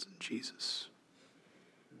unconfessed. Jesus.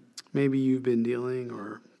 Maybe you've been dealing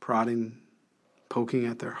or prodding, poking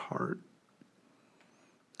at their heart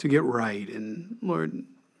to get right. And Lord,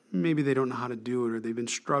 maybe they don't know how to do it, or they've been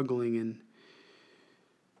struggling, and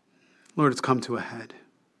Lord, it's come to a head.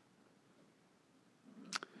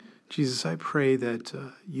 Jesus, I pray that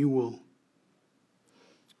you will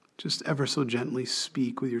just ever so gently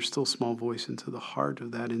speak with your still small voice into the heart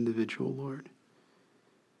of that individual, Lord.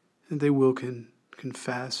 And they will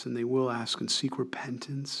confess, and they will ask and seek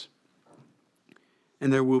repentance.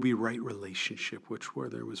 And there will be right relationship, where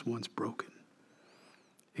there was once broken.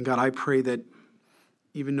 And God, I pray that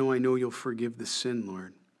even though I know you'll forgive the sin,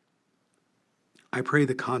 Lord, I pray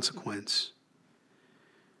the consequence,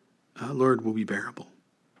 Lord, will be bearable.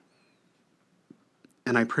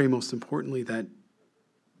 And I pray most importantly that,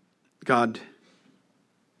 God,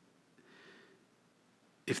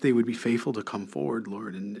 if they would be faithful to come forward,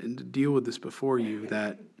 Lord, and to deal with this before you,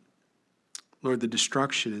 that Lord, the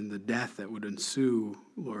destruction and the death that would ensue,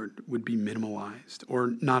 Lord, would be minimalized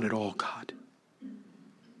or not at all, God.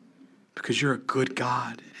 Because you're a good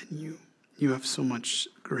God and you have so much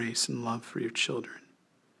grace and love for your children.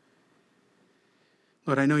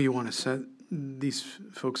 Lord, I know you want to set these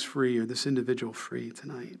folks free or this individual free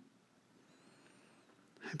tonight.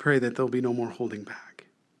 I pray that there'll be no more holding back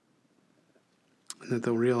and that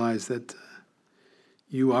they'll realize that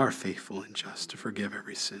you are faithful and just to forgive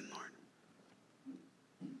every sin, Lord.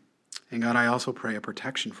 And God, I also pray a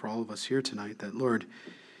protection for all of us here tonight that, Lord,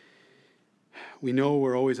 we know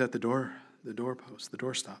we're always at the doorpost, the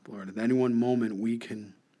doorstop, Lord. At any one moment we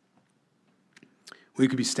could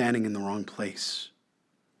be standing in the wrong place,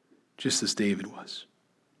 just as David was.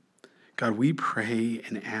 God, we pray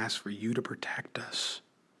and ask for you to protect us.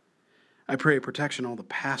 I pray a protection all the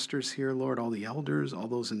pastors here, Lord, all the elders, all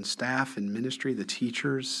those in staff and ministry, the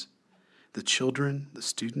teachers, the children, the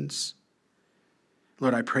students.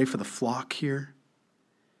 Lord, I pray for the flock here.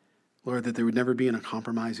 Lord, that there would never be in a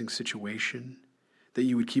compromising situation, that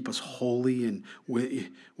you would keep us holy and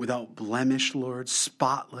without blemish, Lord,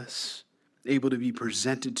 spotless, able to be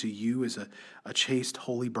presented to you as a chaste,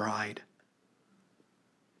 holy bride.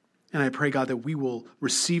 And I pray, God, that we will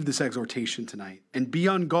receive this exhortation tonight and be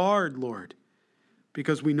on guard, Lord,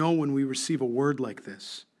 because we know when we receive a word like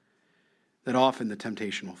this, that often the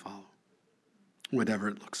temptation will follow, whatever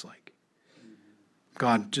it looks like.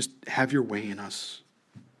 God, just have your way in us.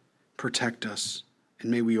 Protect us. And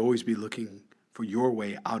may we always be looking for your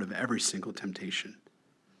way out of every single temptation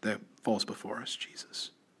that falls before us,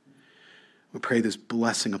 Jesus. We pray this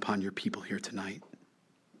blessing upon your people here tonight,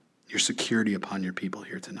 your security upon your people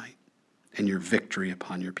here tonight, and your victory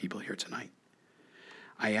upon your people here tonight.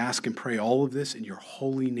 I ask and pray all of this in your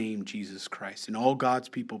holy name, Jesus Christ. And all God's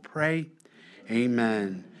people pray,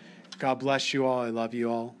 amen. God bless you all. I love you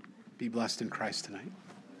all. Be blessed in Christ tonight.